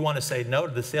do you want to say no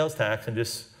to the sales tax and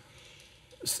just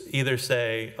either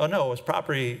say, oh no, as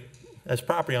property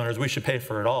owners, we should pay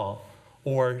for it all,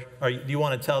 or do you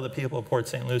want to tell the people of Port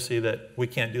St. Lucie that we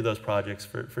can't do those projects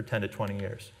for 10 to 20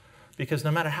 years? Because no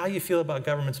matter how you feel about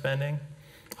government spending,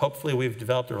 hopefully we've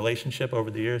developed a relationship over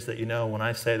the years that when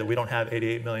I say that we don't have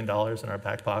 $88 million in our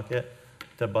back pocket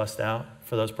to bust out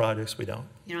for those projects, we don't.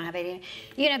 You don't have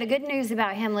 $88? The good news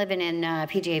about him living in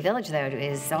PGA Village, though,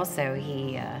 is also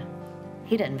he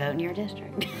doesn't vote in your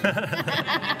district.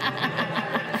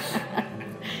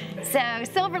 So,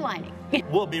 silver lining.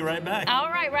 We'll be right back. All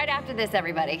right, right after this,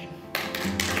 everybody.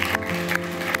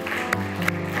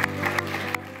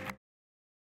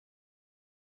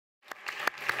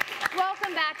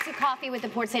 Welcome back to Coffee with the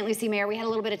Port St. Lucie Mayor. We had a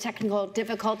little bit of technical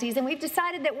difficulties, and we've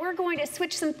decided that we're going to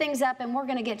switch some things up, and we're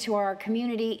going to get to our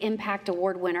Community Impact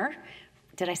Award winner.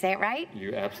 Did I say it right?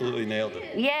 You absolutely nailed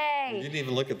it. Yay! You didn't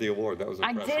even look at the award. That was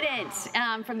impressive. I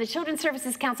didn't. From the Children's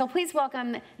Services Council, please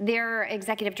welcome their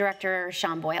Executive Director,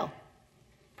 Sean Boyle.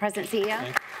 President, CEO?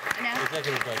 No?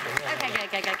 Executive Director.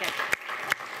 Okay, good.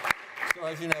 So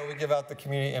as you know, we give out the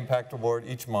Community Impact Award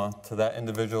each month to that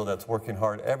individual that's working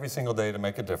hard every single day to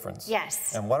make a difference.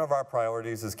 Yes. And one of our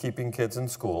priorities is keeping kids in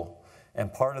school.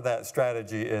 And part of that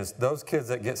strategy is those kids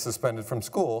that get suspended from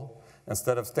school,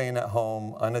 instead of staying at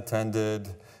home unattended,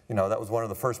 that was one of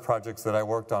the first projects that I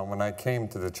worked on when I came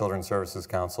to the Children's Services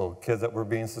Council. Kids that were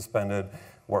being suspended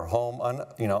were home,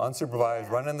 unsupervised,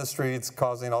 running the streets,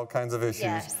 causing all kinds of issues.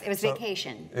 Yes, it was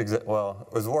vacation. Well,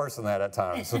 it was worse than that at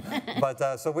times.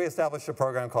 So we established a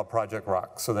program called Project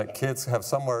Rock so that kids have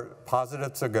somewhere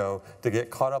positive to go to get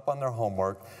caught up on their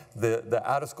homework. The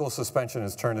out-of-school suspension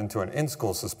is turned into an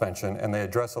in-school suspension, and they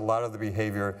address a lot of the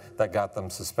behavior that got them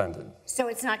suspended. So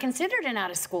it's not considered an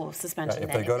out-of-school suspension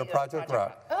if they go to Project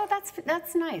Rock. Oh,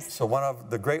 that's nice. So one of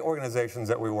the great organizations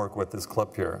that we work with is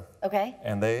Club Pure. Okay.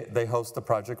 And they host the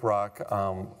Project Rock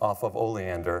off of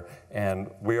Oleander. And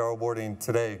we are awarding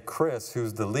today Chris,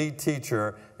 who's the lead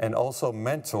teacher and also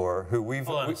mentor, who we've...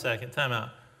 Hold on a second, time out.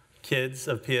 Kids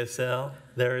of PSL,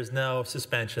 there is no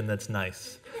suspension that's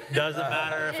nice. Doesn't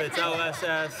matter if it's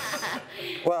OSS,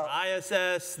 or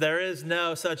ISS, there is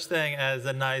no such thing as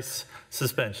a nice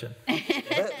suspension.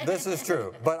 This is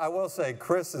true, but I will say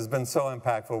Chris has been so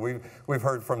impactful. We've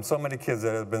heard from so many kids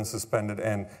that have been suspended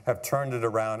and have turned it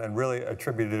around and really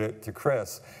attributed it to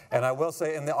Chris. And I will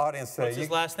say in the audience today... What's his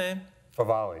last name?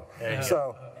 Favali.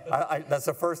 So that's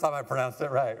the first time I pronounced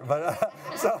it right. But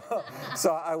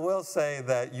so I will say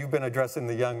that you've been addressing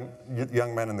the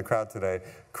young men in the crowd today.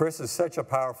 Chris is such a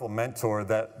powerful mentor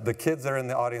that the kids that are in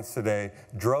the audience today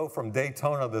drove from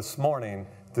Daytona this morning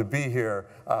to be here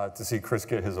to see Chris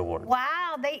get his award.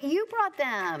 Wow, you brought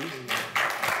them.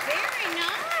 Very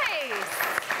nice.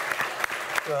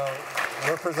 So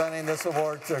we're presenting this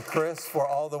award to Chris for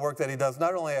all the work that he does,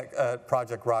 not only at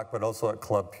Project Rock, but also at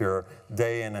Club Pure,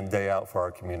 day in and day out for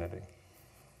our community.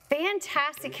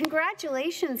 Fantastic.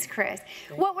 Congratulations, Chris.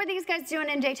 What were these guys doing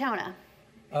in Daytona?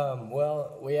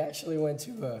 Well, we actually went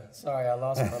to, sorry, I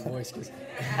lost my voice.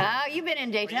 Oh, you've been in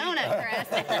Daytona, Chris.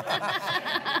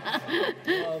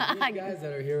 Well, these guys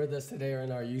that are here with us today are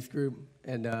in our youth group,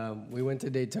 and we went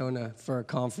to Daytona for a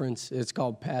conference. It's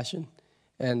called Passion.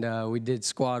 And we did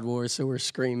squad wars, so we're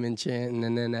screaming, chanting,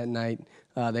 and then at night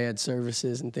they had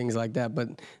services and things like that.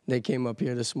 But they came up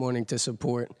here this morning to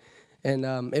support. And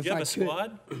if you have I a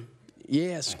squad?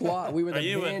 Yeah, squad. We were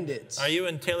the bandits. Are you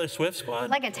in Taylor Swift squad?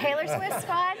 Like a Taylor Swift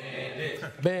squad?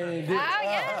 Bandits. Oh,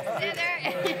 yes.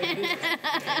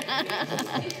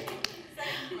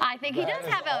 I think he does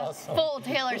have a full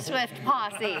Taylor Swift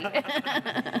posse.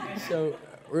 So,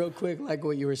 real quick, like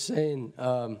what you were saying,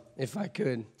 if I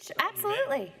could.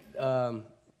 Absolutely.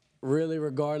 Really,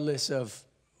 regardless of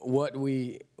what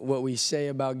we say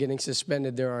about getting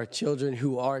suspended, there are children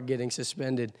who are getting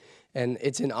suspended. And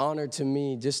it's an honor to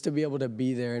me just to be able to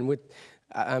be there. And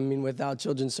without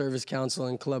Children's Service Council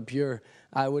and Club Pure,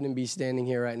 I wouldn't be standing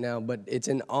here right now. But it's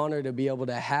an honor to be able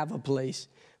to have a place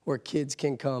where kids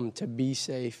can come to be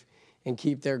safe and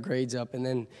keep their grades up. And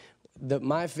then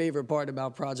my favorite part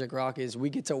about Project Rock is we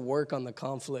get to work on the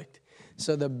conflict.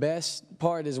 So the best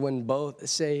part is when both,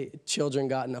 say children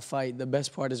got in a fight, the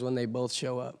best part is when they both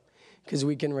show up, because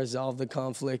we can resolve the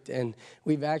conflict. And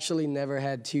we've actually never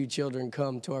had 2 children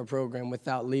come to our program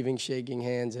without leaving shaking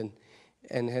hands and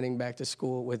heading back to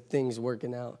school with things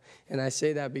working out. And I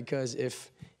say that because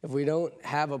if we don't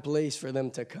have a place for them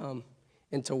to come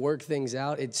and to work things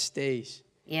out, it stays.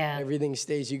 Yeah. Everything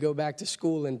stays. You go back to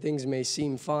school and things may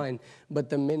seem fine, but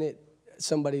the minute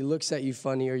somebody looks at you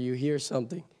funny or you hear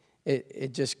something,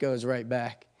 it just goes right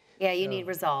back. Yeah, you need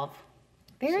resolve.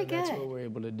 Very good. That's what we're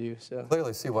able to do. So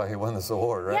Clearly see why he won this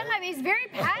award, right? Yeah, I mean, he's very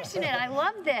passionate. I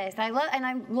love this. I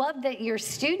love that your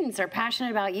students are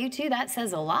passionate about you too. That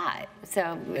says a lot.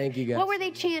 So thank you, guys. What were they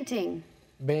chanting?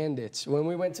 Bandits. When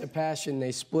we went to Passion,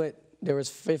 they split. There was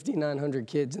 5,900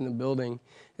 kids in the building,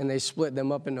 and they split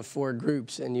them up into 4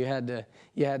 groups, and you had to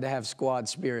have squad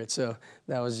spirit. So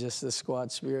that was just the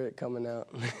squad spirit coming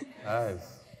out. Nice.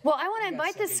 Well, I want to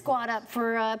invite this squad up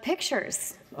for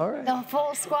pictures. All right. The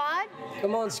full squad?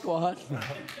 Come on, squad.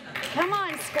 Come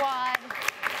on, squad.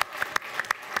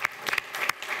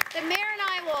 The mayor and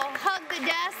I will hug the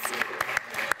desk.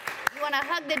 You want to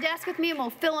hug the desk with me, and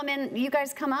we'll fill them in. You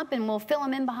guys come up, and we'll fill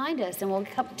them in behind us, and we'll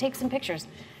take some pictures.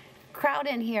 Crowd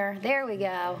in here. There we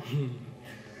go.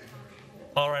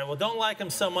 All right, well, don't like him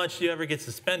so much you ever get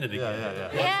suspended again.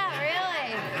 Yeah, really.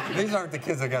 These aren't the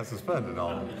kids that got suspended,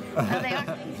 all. Oh, they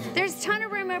are. There's a ton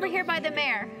of room over here by the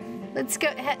mayor. Let's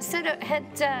go. Get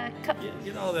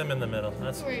all of them in the middle.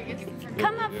 That's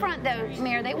Come up front, though,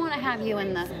 Mayor. They want to have you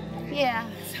in the. Yeah.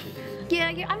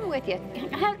 Yeah, I'm with you.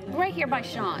 Right here by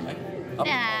Sean. Nah.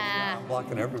 I'm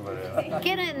blocking everybody out.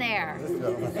 Get in there.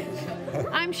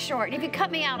 I'm short. If you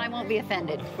cut me out, I won't be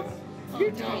offended.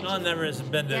 Sean never has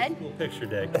been to Good? school picture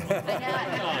day.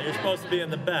 I know. Oh, you're supposed to be in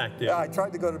the back, dude. Yeah, I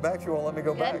tried to go to the back. She won't let me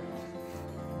go back.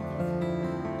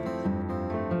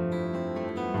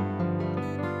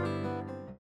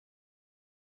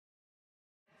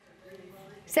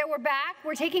 So we're back.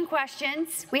 We're taking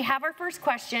questions. We have our first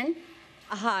question.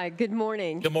 Hi, good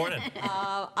morning. Good morning.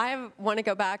 I want to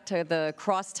go back to the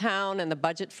crosstown and the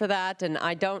budget for that, and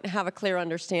I don't have a clear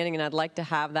understanding, and I'd like to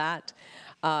have that.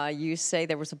 You say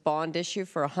there was a bond issue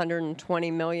for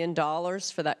 $120 million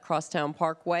for that crosstown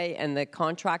parkway, and the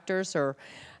contractors are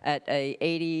at a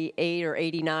 88 or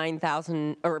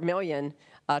 89,000 or million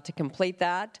to complete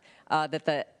that. That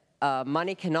the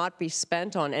money cannot be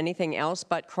spent on anything else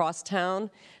but crosstown.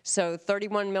 So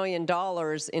 $31 million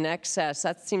in excess,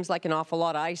 that seems like an awful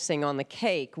lot of icing on the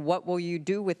cake. What will you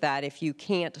do with that if you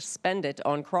can't spend it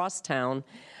on crosstown?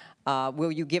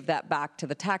 Will you give that back to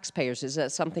the taxpayers? Is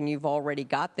that something you've already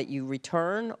got that you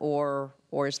return, or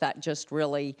is that just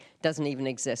really doesn't even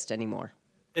exist anymore?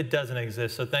 It doesn't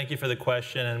exist. So thank you for the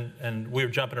question. And we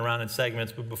were jumping around in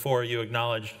segments, but before you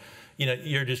acknowledged,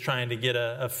 you're just trying to get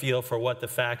a feel for what the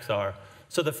facts are.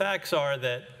 So the facts are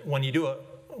that when you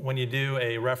do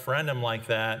a referendum like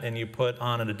that and you put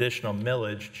on an additional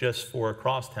millage just for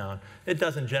crosstown, it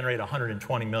doesn't generate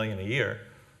 $120 million a year.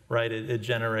 Right, it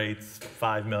generates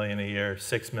 $5 million a year,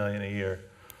 $6 million a year.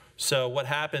 So what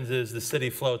happens is the city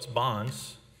floats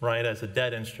bonds, right, as a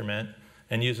debt instrument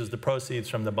and uses the proceeds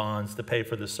from the bonds to pay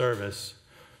for the service.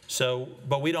 So,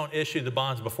 but we don't issue the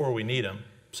bonds before we need them.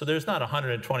 So there's not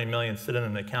 $120 million sitting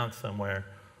in an account somewhere.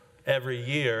 Every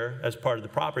year, as part of the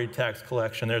property tax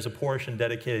collection, there's a portion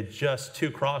dedicated just to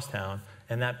crosstown,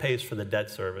 and that pays for the debt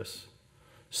service.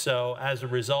 So as a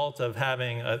result of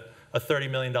having a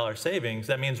 $30 million savings,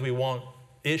 that means we won't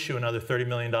issue another $30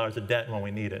 million of debt when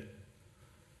we need it.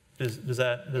 Does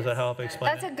that help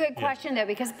explain? That's a good question, though,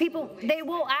 because people, they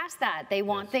will ask that. They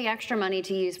want the extra money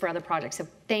to use for other projects. So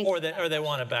thank you. Or they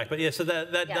want it back. But yeah, so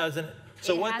that doesn't.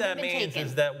 So what that means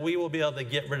is that we will be able to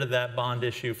get rid of that bond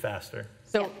issue faster.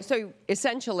 So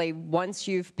essentially, once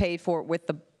you've paid for it with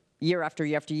the year after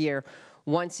year after year,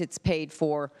 once it's paid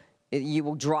for, you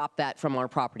will drop that from our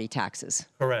property taxes.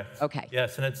 Correct. Okay.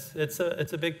 Yes, and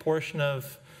it's a big portion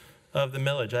of of the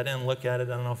millage. I didn't look at it.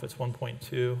 I don't know if it's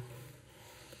 1.2.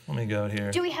 Let me go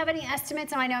here. Do we have any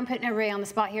estimates? And I know I'm putting everybody on the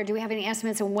spot here. Do we have any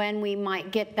estimates of when we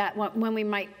might get that, when we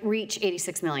might reach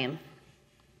 86 million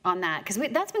on that? Because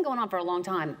that's been going on for a long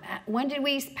time. When did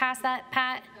we pass that,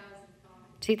 Pat?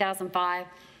 2005.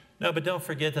 No, but don't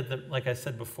forget that, like I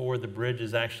said before, the bridge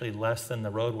is actually less than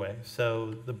the roadway.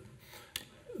 So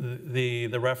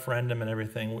the referendum and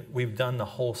everything, we've done the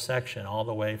whole section all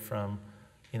the way from,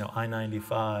 you know,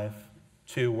 I-95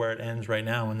 to where it ends right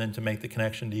now, and then to make the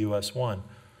connection to US 1.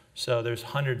 So there's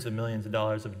hundreds of millions of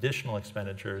dollars of additional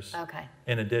expenditures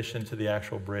in addition to the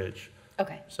actual bridge.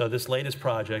 Okay. So this latest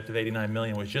project of 89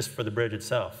 million was just for the bridge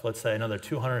itself. Let's say another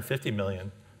 250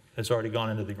 million has already gone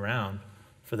into the ground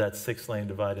for that 6-lane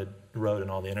divided road and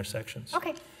all the intersections.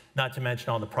 Okay. Not to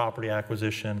mention all the property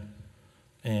acquisition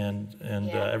and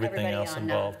everything else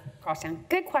involved. Crosstown.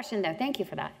 Good question, though. Thank you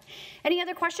for that. Any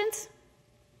other questions?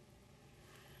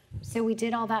 So we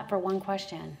did all that for one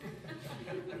question.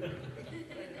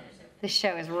 This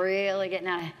show is really getting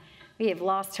out of, we have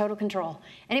lost total control.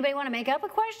 Anybody want to make up a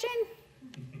question?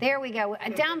 There we go,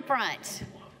 down front.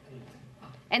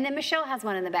 And then Michelle has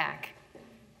one in the back.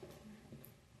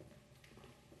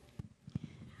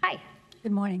 Hi.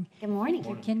 Good morning. Good morning.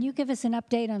 Can you give us an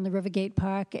update on the Rivergate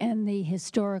Park and the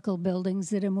historical buildings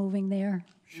that are moving there?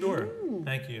 Sure,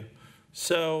 thank you.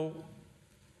 So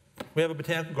we have a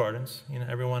botanical gardens. You know,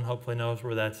 everyone hopefully knows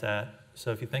where that's at. So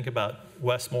if you think about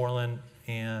Westmoreland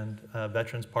and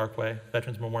Veterans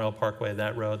Memorial Parkway,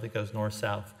 that road that goes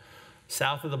north-south.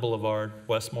 South of the boulevard,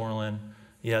 Westmoreland,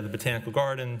 you have the botanical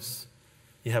gardens,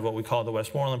 you have what we call the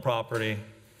Westmoreland property,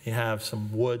 you have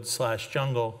some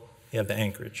wood/jungle, you have the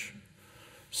Anchorage.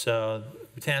 So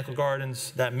botanical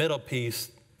gardens, that middle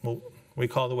piece, we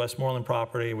call the Westmoreland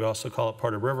property, we also call it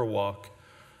part of Riverwalk.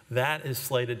 That is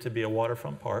slated to be a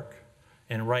waterfront park.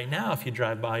 And right now, if you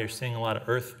drive by, you're seeing a lot of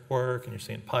earthwork and you're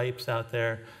seeing pipes out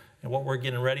there. And what we're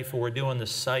getting ready for, we're doing the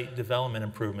site development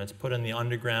improvements, putting the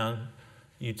underground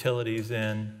utilities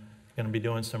in, going to be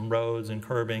doing some roads and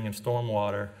curbing and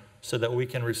stormwater so that we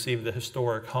can receive the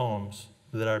historic homes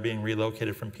that are being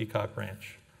relocated from Peacock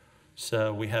Ranch.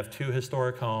 So we have 2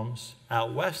 historic homes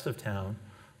out west of town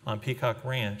on Peacock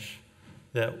Ranch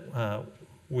that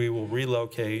we will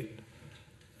relocate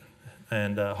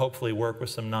and hopefully work with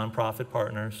some nonprofit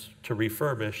partners to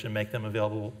refurbish and make them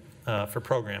available for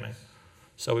programming.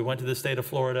 So we went to the state of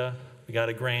Florida, we got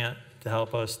a grant to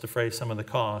help us defray some of the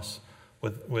costs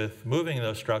with moving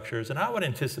those structures. And I would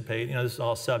anticipate, you know, this is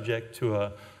all subject to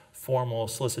a formal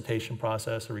solicitation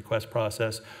process, a request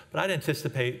process, but I'd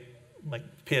anticipate like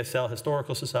PSL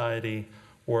Historical Society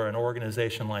or an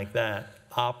organization like that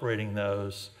operating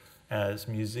those as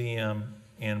museum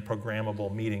and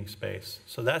programmable meeting space.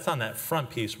 So that's on that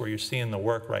front piece where you're seeing the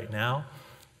work right now,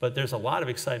 but there's a lot of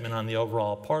excitement on the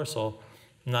overall parcel.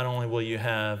 Not only will you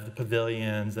have the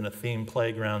pavilions and a themed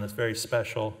playground that's very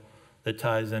special that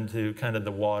ties into kind of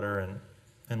the water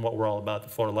and what we're all about, the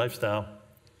Florida lifestyle.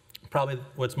 Probably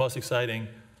what's most exciting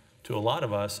to a lot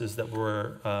of us is that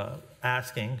we're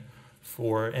asking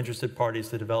for interested parties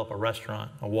to develop a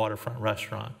restaurant, a waterfront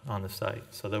restaurant on the site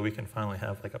so that we can finally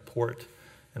have like a port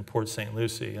in Port St.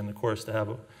 Lucie. And of course, to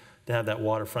have that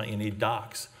waterfront, you need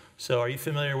docks. So are you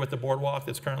familiar with the boardwalk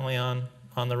that's currently on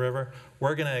the river?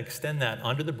 We're going to extend that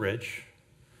under the bridge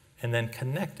and then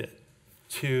connect it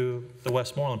to the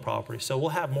Westmoreland property. So we'll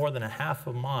have more than a half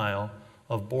a mile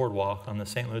of boardwalk on the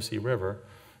St. Lucie River.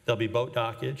 There'll be boat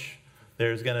dockage.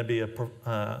 There's going to be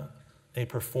a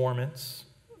performance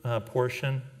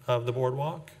portion of the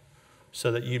boardwalk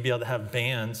so that you'd be able to have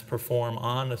bands perform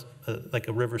on like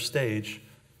a river stage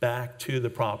back to the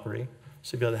property.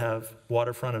 So you'll be able to have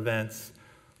waterfront events,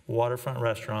 waterfront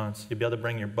restaurants. You'll be able to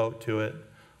bring your boat to it.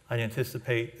 I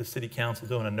anticipate the city council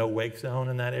doing a no-wake zone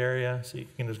in that area. So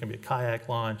there's going to be a kayak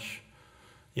launch.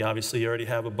 You obviously already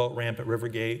have a boat ramp at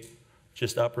Rivergate,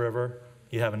 just upriver.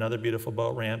 You have another beautiful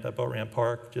boat ramp at Boat Ramp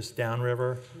Park, just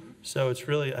downriver. So it's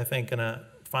really, I think, going to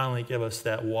finally give us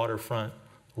that waterfront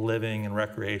living and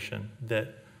recreation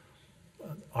that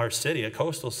our city, a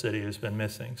coastal city, has been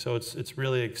missing. So it's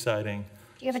really exciting.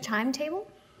 Do you have a timetable?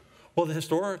 Well, the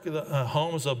historic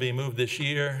homes will be moved this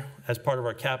year as part of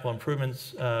our capital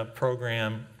improvements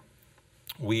program.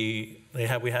 We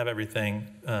have everything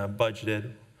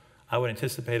budgeted. I would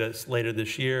anticipate us later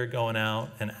this year going out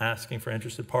and asking for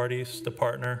interested parties to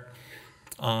partner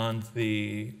on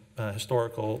the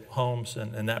historical homes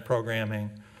and that programming.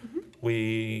 Mm-hmm.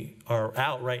 We are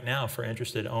out right now for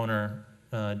interested owner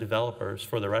developers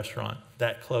for the restaurant.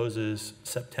 That closes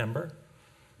September.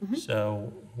 Mm-hmm.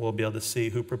 So we'll be able to see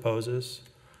who proposes.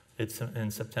 It's in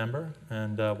September,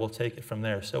 and we'll take it from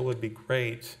there. So it would be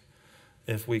great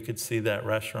if we could see that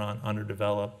restaurant under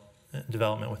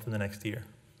development within the next year.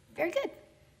 Very good.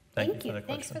 Thank you.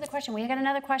 Thanks for the question. We got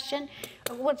another question.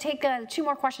 We'll take 2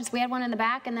 more questions. We had one in the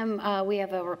back, and then we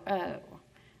have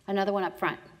another one up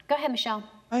front. Go ahead, Michelle.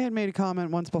 I had made a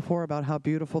comment once before about how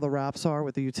beautiful the wraps are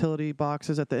with the utility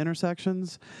boxes at the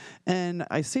intersections, and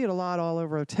I see it a lot all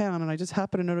over town, and I just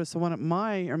happen to notice the one at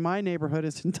my neighborhood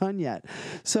isn't done yet.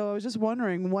 So I was just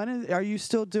wondering, are you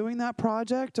still doing that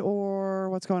project, or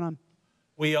what's going on?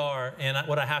 We are, and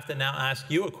what I have to now ask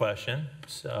you a question,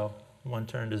 so one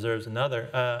turn deserves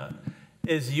another.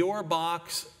 Is your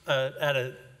box at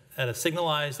a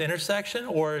signalized intersection,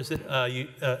 or is it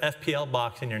a FPL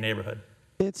box in your neighborhood?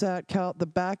 It's at the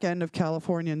back end of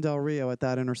California and Del Rio at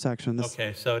that intersection.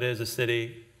 Okay, so it is a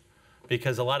city,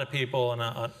 because a lot of people,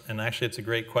 and actually it's a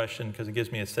great question because it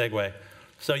gives me a segue.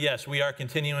 So yes, we are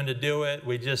continuing to do it.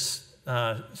 We just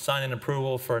signed an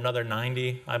approval for another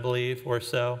 90, I believe, or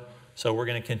so. So we're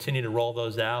going to continue to roll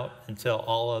those out until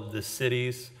all of the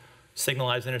cities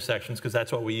signalized intersections, because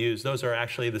that's what we use. Those are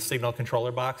actually the signal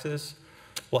controller boxes.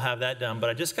 We'll have that done.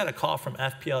 But I just got a call from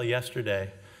FPL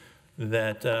yesterday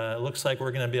that looks like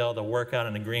we're going to be able to work out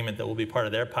an agreement that will be part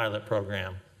of their pilot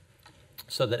program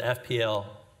so that FPL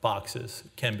boxes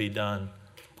can be done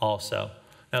also.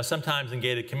 Now, sometimes in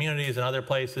gated communities and other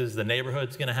places, the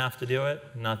neighborhood's going to have to do it,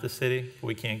 not the city.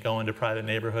 We can't go into private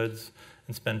neighborhoods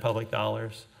and spend public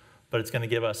dollars. But it's going to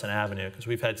give us an avenue, because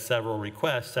we've had several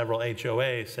requests, several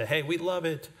HOAs say, hey, we love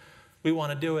it, we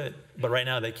want to do it, but right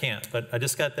now they can't. But I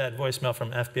just got that voicemail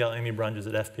from FPL, Amy Brunges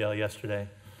at FPL yesterday.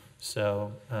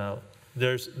 So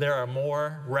there are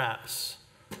more wraps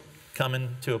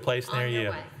coming to a place near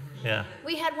you. Yeah.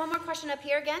 We had one more question up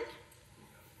here again.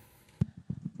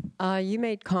 You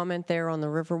made comment there on the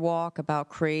Riverwalk about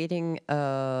creating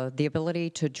the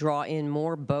ability to draw in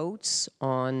more boats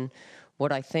on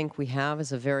what I think we have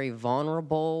is a very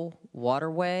vulnerable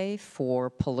waterway for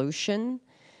pollution.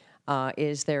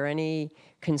 Is there any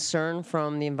concern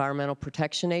from the Environmental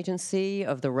Protection Agency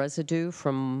of the residue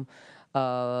from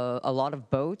a lot of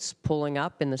boats pulling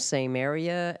up in the same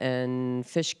area and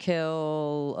fish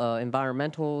kill,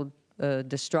 environmental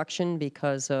destruction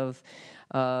because of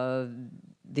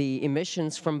the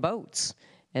emissions from boats?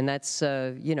 And that's,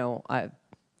 you know, I've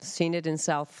seen it in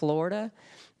South Florida,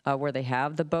 where they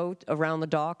have the boat around the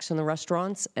docks and the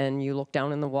restaurants, and you look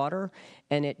down in the water,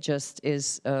 and it just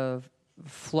is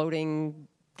floating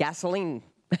gasoline.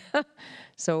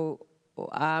 So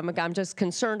I'm just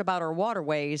concerned about our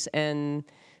waterways and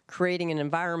creating an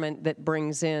environment that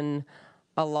brings in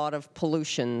a lot of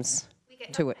pollutions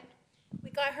to it. We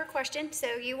got her question, so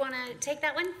you want to take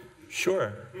that one?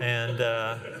 Sure. And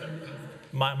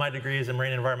my degree is in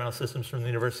marine and environmental systems from the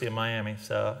University of Miami,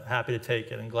 so happy to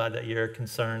take it and glad that you're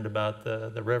concerned about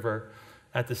the river.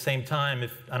 At the same time,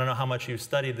 I don't know how much you've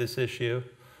studied this issue,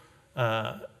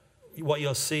 what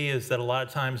you'll see is that a lot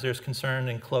of times there's concern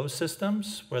in closed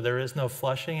systems where there is no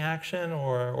flushing action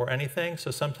or anything.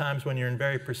 So sometimes when you're in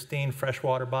very pristine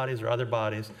freshwater bodies or other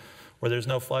bodies where there's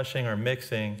no flushing or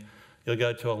mixing, you'll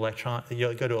go to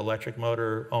electric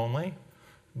motor only.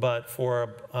 But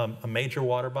for a major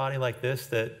water body like this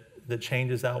that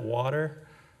changes out water,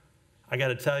 I got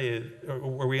to tell you,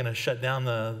 are we going to shut down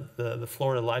the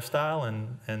Florida lifestyle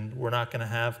and we're not going to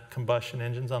have combustion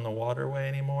engines on the waterway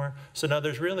anymore? So no,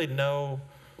 there's really no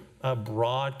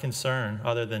broad concern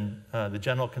other than the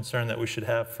general concern that we should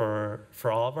have for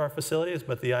all of our facilities,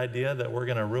 but the idea that we're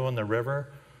going to ruin the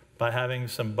river by having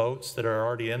some boats that are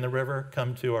already in the river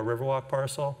come to our Riverwalk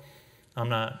parcel,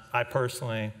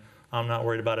 I'm not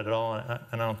worried about it at all, and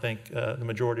I don't think the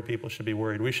majority of people should be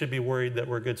worried. We should be worried that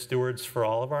we're good stewards for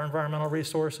all of our environmental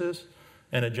resources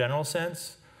in a general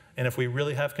sense, and if we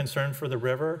really have concern for the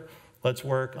river, let's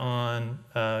work on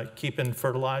keeping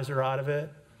fertilizer out of it.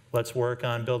 Let's work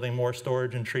on building more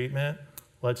storage and treatment.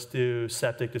 Let's do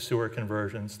septic to sewer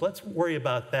conversions. Let's worry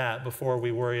about that before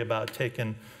we worry about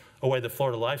taking away the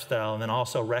Florida lifestyle, and then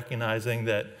also recognizing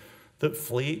that the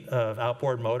fleet of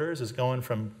outboard motors is going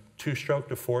from 2-stroke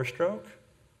to 4-stroke.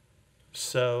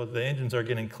 So the engines are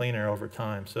getting cleaner over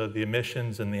time. So the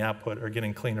emissions and the output are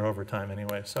getting cleaner over time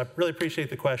anyway. So I really appreciate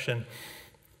the question.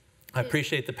 I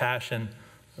appreciate the passion.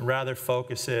 I'd rather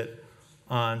focus it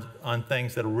on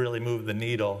things that will really move the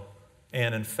needle.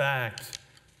 And in fact,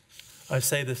 I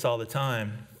say this all the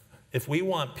time, if we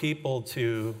want people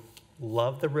to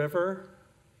love the river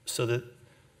so that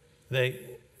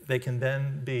they can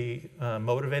then be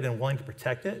motivated and willing to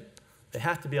protect it, they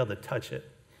have to be able to touch it.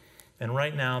 And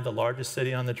right now, the largest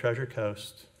city on the Treasure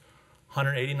Coast,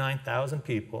 189,000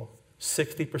 people,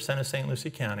 60% of St. Lucie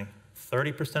County,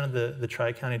 30% of the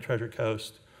Tri-County Treasure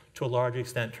Coast, to a large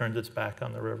extent turns its back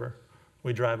on the river.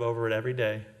 We drive over it every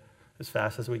day as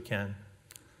fast as we can,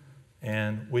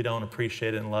 and we don't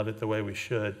appreciate it and love it the way we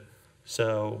should.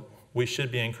 So we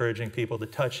should be encouraging people to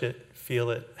touch it, feel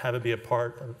it, have it be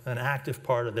an active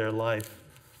part of their life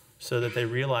so that they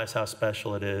realize how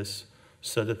special it is,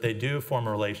 so that they do form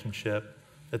a relationship,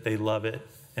 that they love it,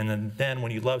 and then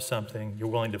when you love something, you're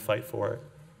willing to fight for it.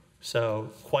 So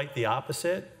quite the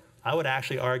opposite. I would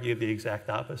actually argue the exact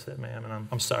opposite, ma'am, and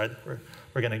I'm sorry that we're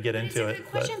going to get into it. It's a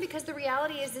good question because the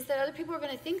reality is that other people are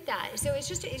going to think that. So it's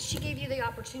just, she gave you the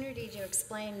opportunity to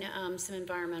explain some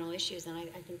environmental issues, and I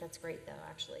think that's great, though,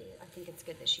 actually. I think it's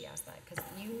good that she asked that because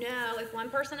you know if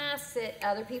one person asks it,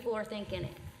 other people are thinking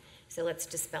it. So let's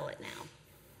dispel it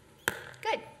now.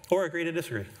 Good. Or agree to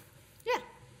disagree. Yeah,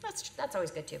 that's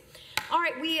always good, too. All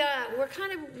right,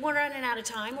 we're running out of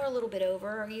time. We're a little bit over.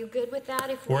 Are you good with that?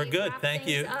 If we're good. Thank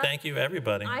you. Thank you,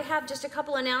 everybody. I have just a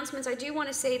couple announcements. I do want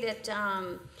to say that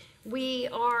we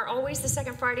are always the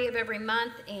second Friday of every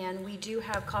month, and we do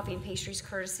have coffee and pastries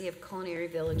courtesy of Culinary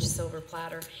Village Silver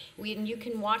Platter. And you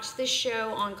can watch this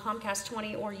show on Comcast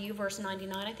 20 or UVerse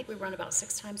 99. I think we run about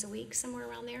 6 times a week, somewhere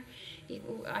around there.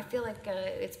 I feel like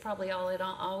it's probably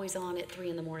always on at 3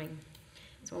 in the morning.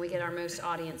 It's when we get our most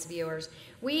audience viewers.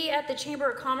 We at the Chamber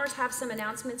of Commerce have some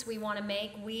announcements we want to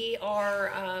make. We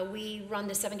run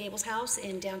the Seven Gables House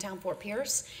in downtown Fort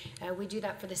Pierce. We do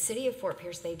that for the city of Fort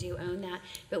Pierce. They do own that.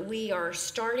 But we are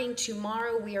starting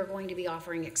tomorrow. We are going to be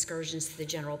offering excursions to the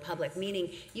general public, meaning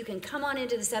you can come on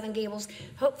into the Seven Gables,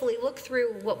 hopefully look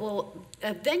through what will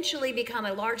eventually become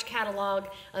a large catalog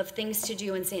of things to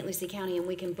do in St. Lucie County, and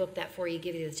we can book that for you,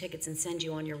 give you the tickets, and send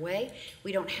you on your way.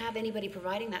 We don't have anybody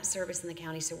providing that service in the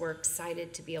county, so we're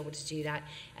excited to be able to do that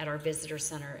at our visitor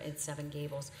center at Seven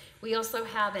Gables. We also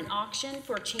have an auction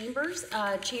for chambers,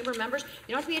 chamber members.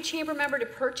 You don't have to be a chamber member to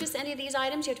purchase any of these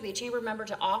items. You have to be a chamber member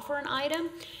to offer an item.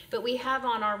 But we have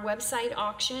on our website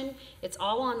auction, it's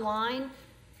all online.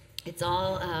 It's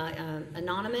all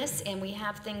anonymous, and we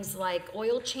have things like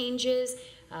oil changes,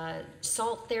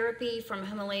 salt therapy from a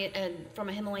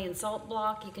Himalayan salt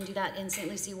block. You can do that in St.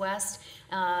 Lucie West.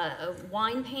 A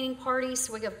wine painting party,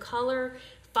 Swig of Color,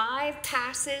 5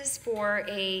 passes for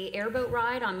a airboat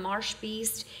ride on Marsh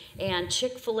Beast, and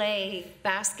Chick-fil-A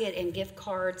basket and gift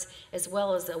cards, as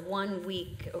well as a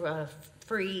 1-week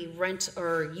free rent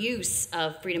or use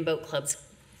of Freedom Boat Club's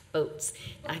boats.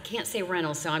 I can't say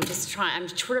rental, so I'm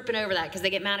tripping over that because they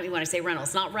get mad at me when I say rental.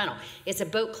 It's not rental. It's a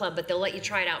boat club, but they'll let you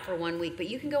try it out for 1 week. But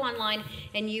you can go online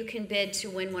and you can bid to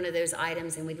win one of those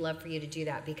items, and we'd love for you to do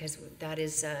that because that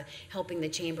is helping the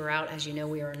chamber out. As you know,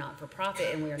 we are a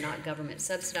not-for-profit and we are not government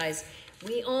subsidized.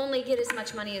 We only get as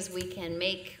much money as we can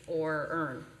make or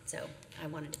earn. So I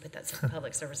wanted to put that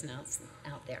public service announcement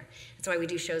out there. That's why we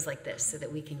do shows like this, so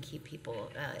that we can keep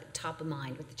people top of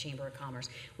mind with the Chamber of Commerce.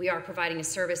 We are providing a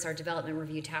service. Our Development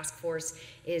Review Task Force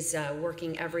is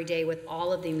working every day with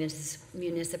all of the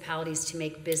municipalities to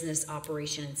make business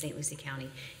operation in St. Lucie County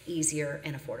easier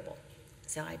and affordable.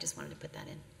 So I just wanted to put that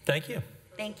in. Thank you.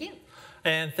 Thank you.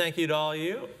 And thank you to all of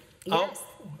you. Yes.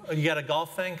 Oh, you got a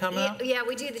golf thing coming up? Yeah,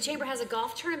 we do. The Chamber has a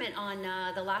golf tournament on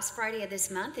the last Friday of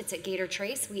this month. It's at Gator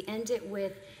Trace. We end it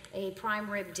with a prime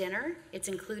rib dinner. It's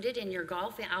included in your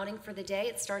golf outing for the day.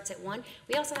 It starts at 1.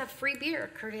 We also have free beer,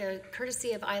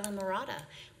 courtesy of Isla Morada,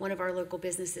 one of our local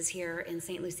businesses here in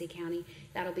St. Lucie County.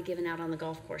 That'll be given out on the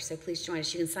golf course, so please join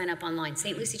us. You can sign up online,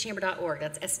 stluciechamber.org.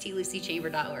 That's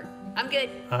stluciechamber.org. I'm good.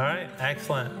 All right,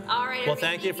 excellent. All right. Well,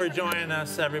 thank you for joining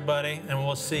us, everybody, and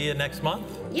we'll see you next month.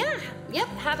 Yeah, yep.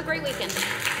 Have a great weekend.